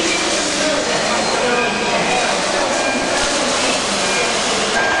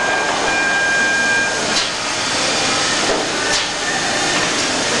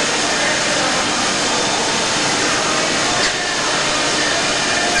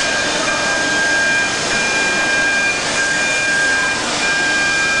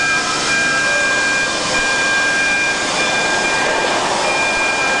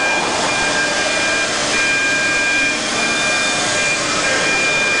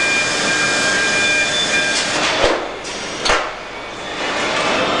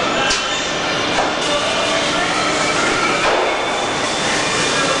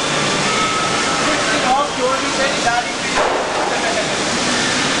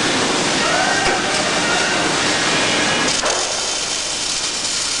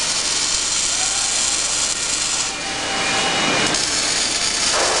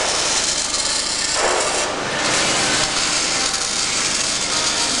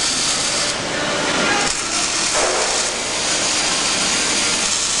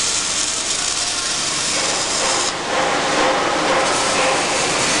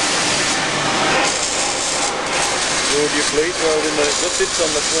 your fleet welding the gussets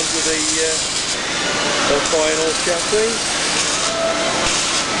on the front of the final chassis.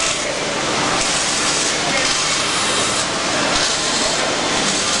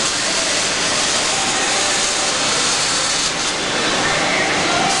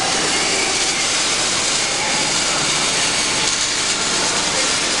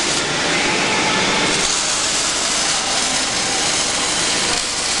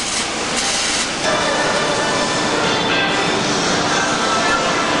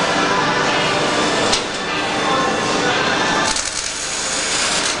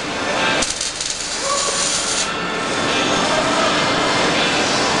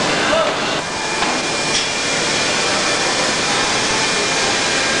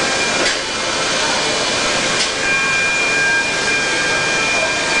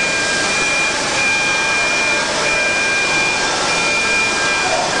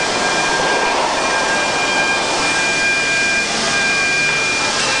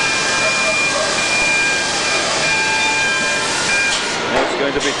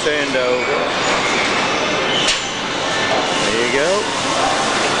 To be turned over. There you go.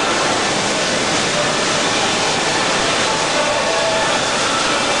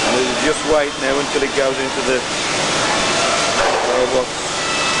 And we'll just wait now until it goes into the robot.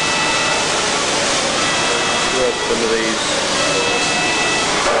 Grab some of these.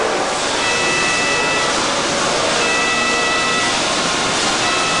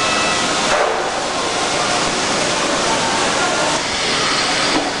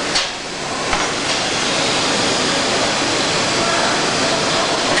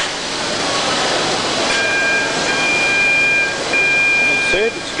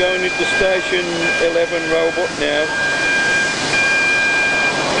 It's going into station 11 robot now.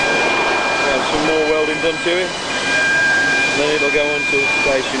 Have some more welding done to it. Then it'll go on to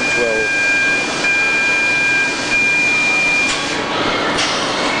station 12.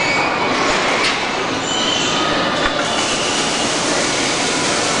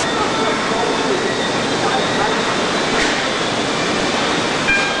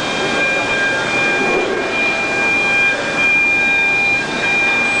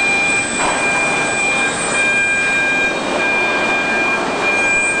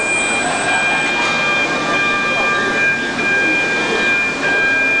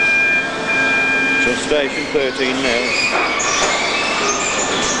 Station 13 now.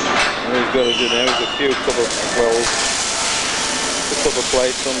 What we've got to do now is a few cover welds, the cover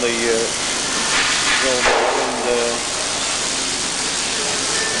plates on the welding and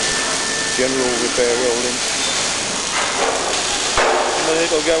general repair welding. And then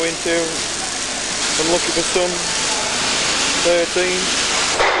it'll go into, I'm looking for some 13.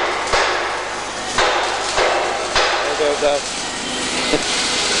 How about that?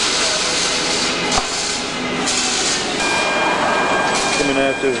 Coming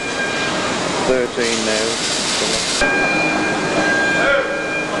out of 13 now.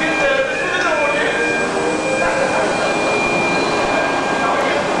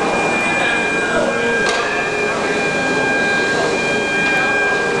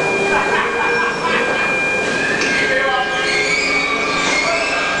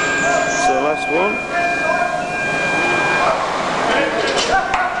 So last one.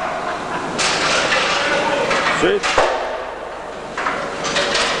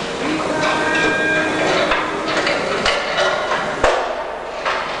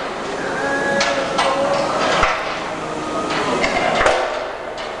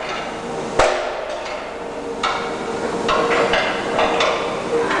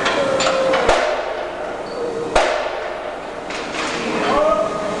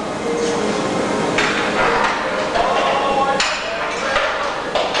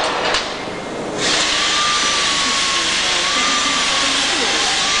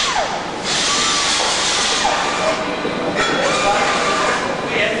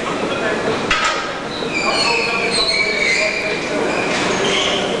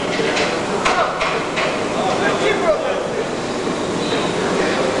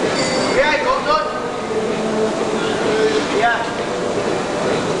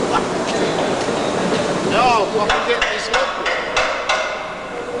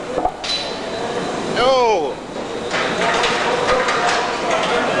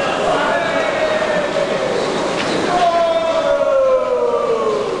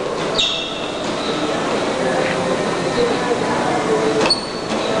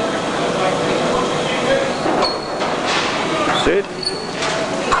 That's it.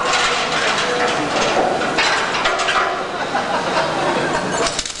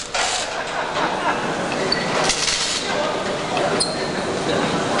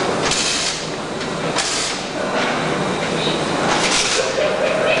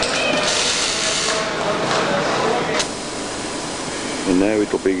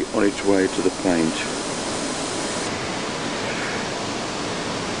 it'll be on its way to the paint.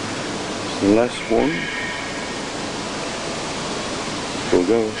 It's the last one. It'll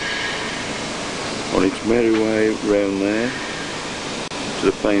go on its merry way round there to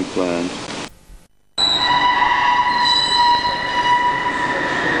the paint plant.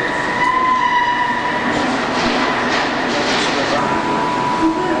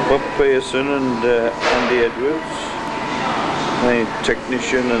 Bob Pearson and Andy Edwards, the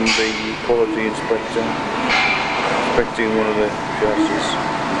technician and the quality inspector, inspecting one of the chassis.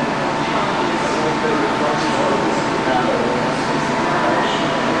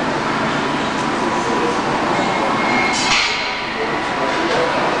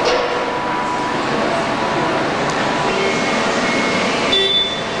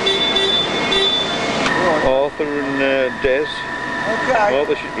 Arthur and Des.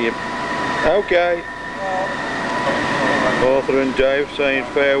 Okay. Okay. Arthur and Dave saying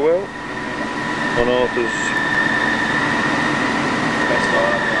farewell on Arthur's.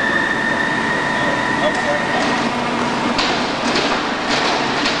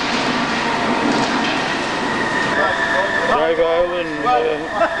 Dave Hale and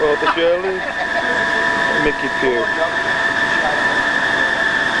Arthur Shirley and Mickey Pugh.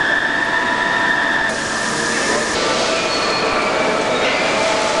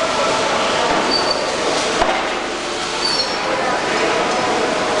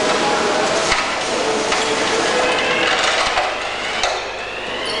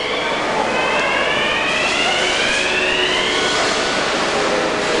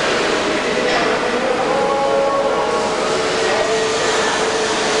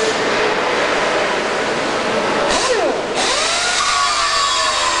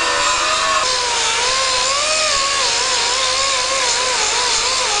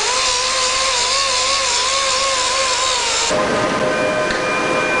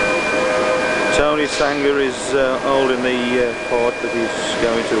 Tony Sanger is holding the part that he's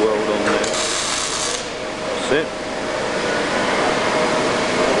going to weld on there. That's it.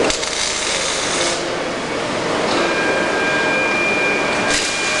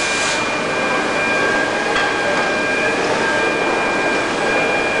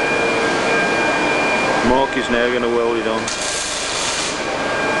 Mark is now going to weld it on.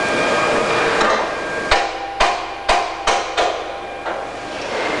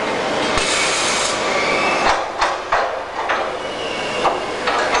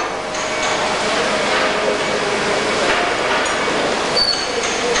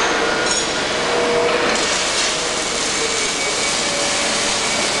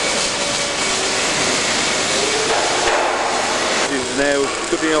 Now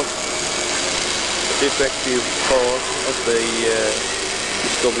cutting off a defective part of the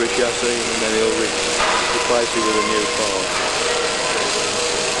Discovery chassis, and then he'll replace it with a new part.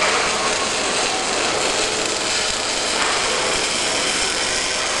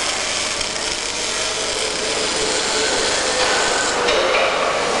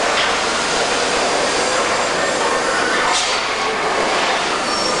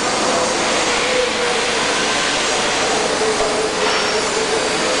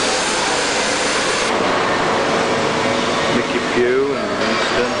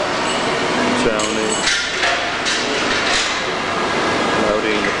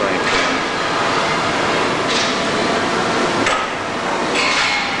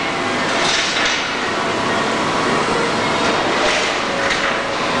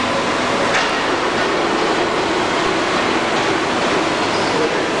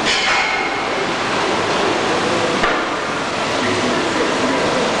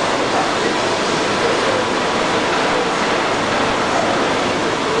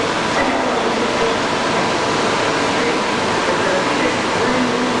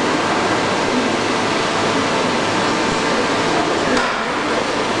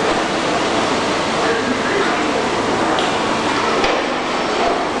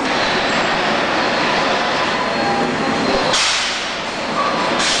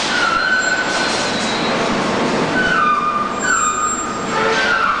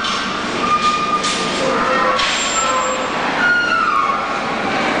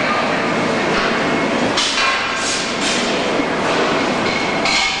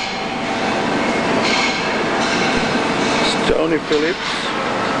 Tony Phillips,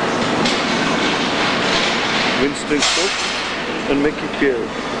 Winston Cook and Mickey Pugh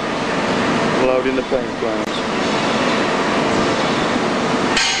loading the paint plant.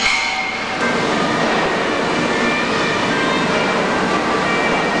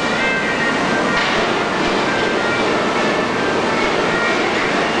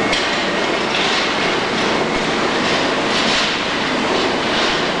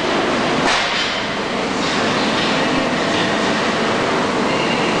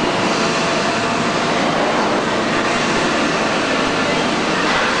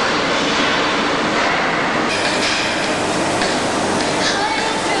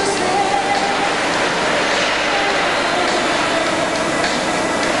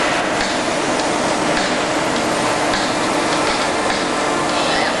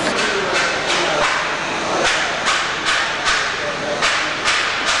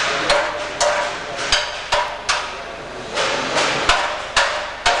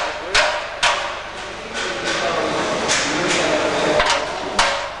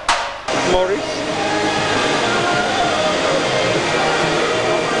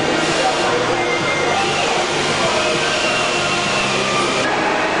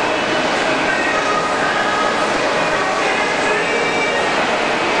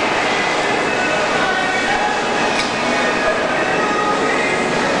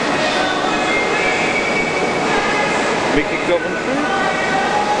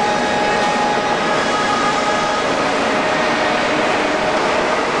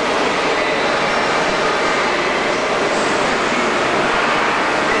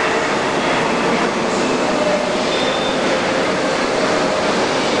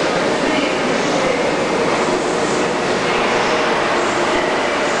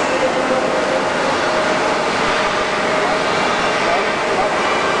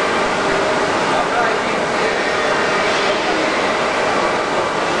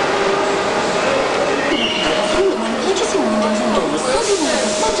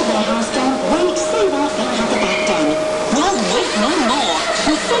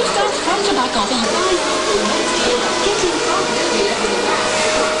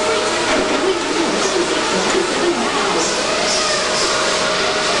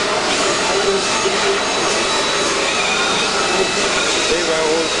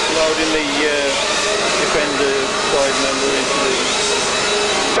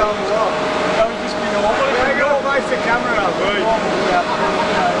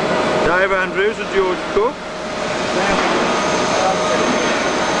 Dave Andrews and George Cook.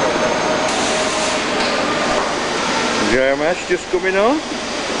 Graham Ash just coming on.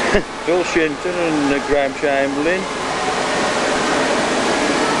 Phil Shinton and Graham Chamberlain.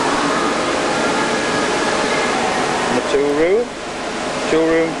 And the tool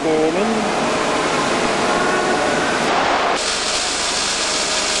room foreman.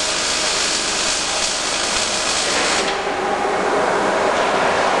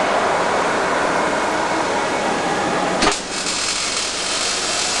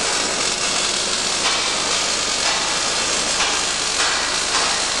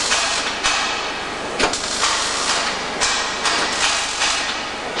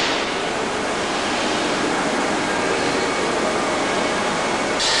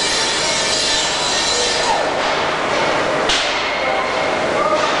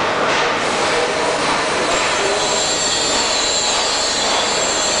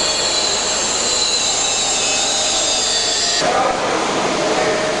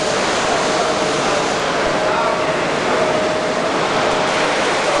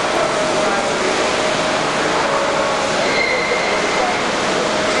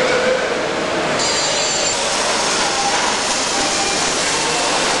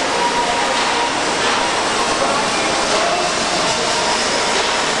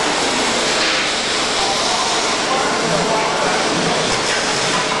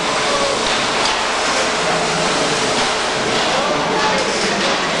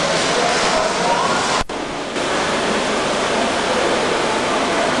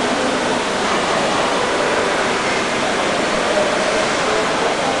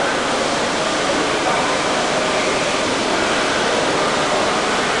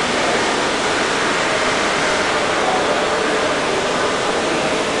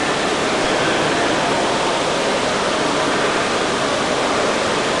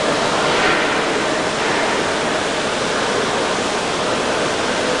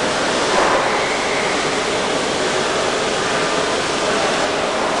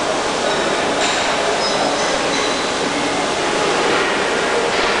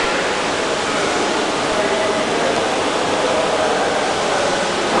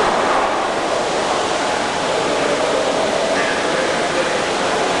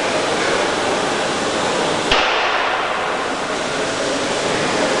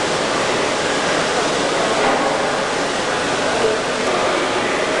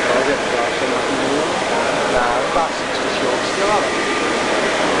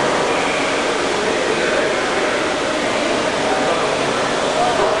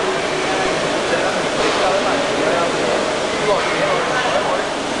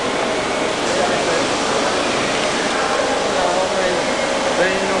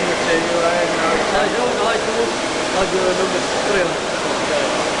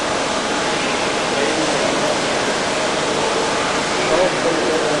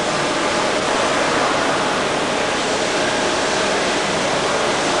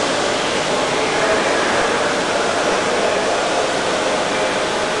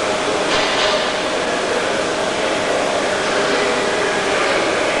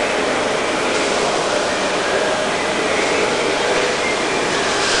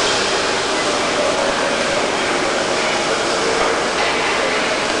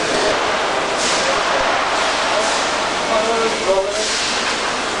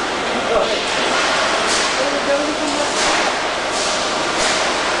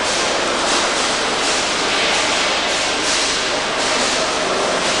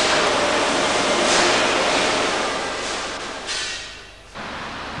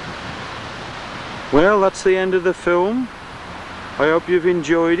 Well, that's the end of the film. I hope you've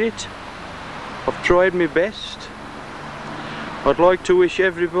enjoyed it. I've tried my best. I'd like to wish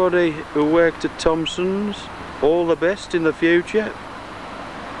everybody who worked at Thompsons all the best in the future.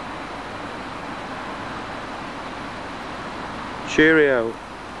 Cheerio.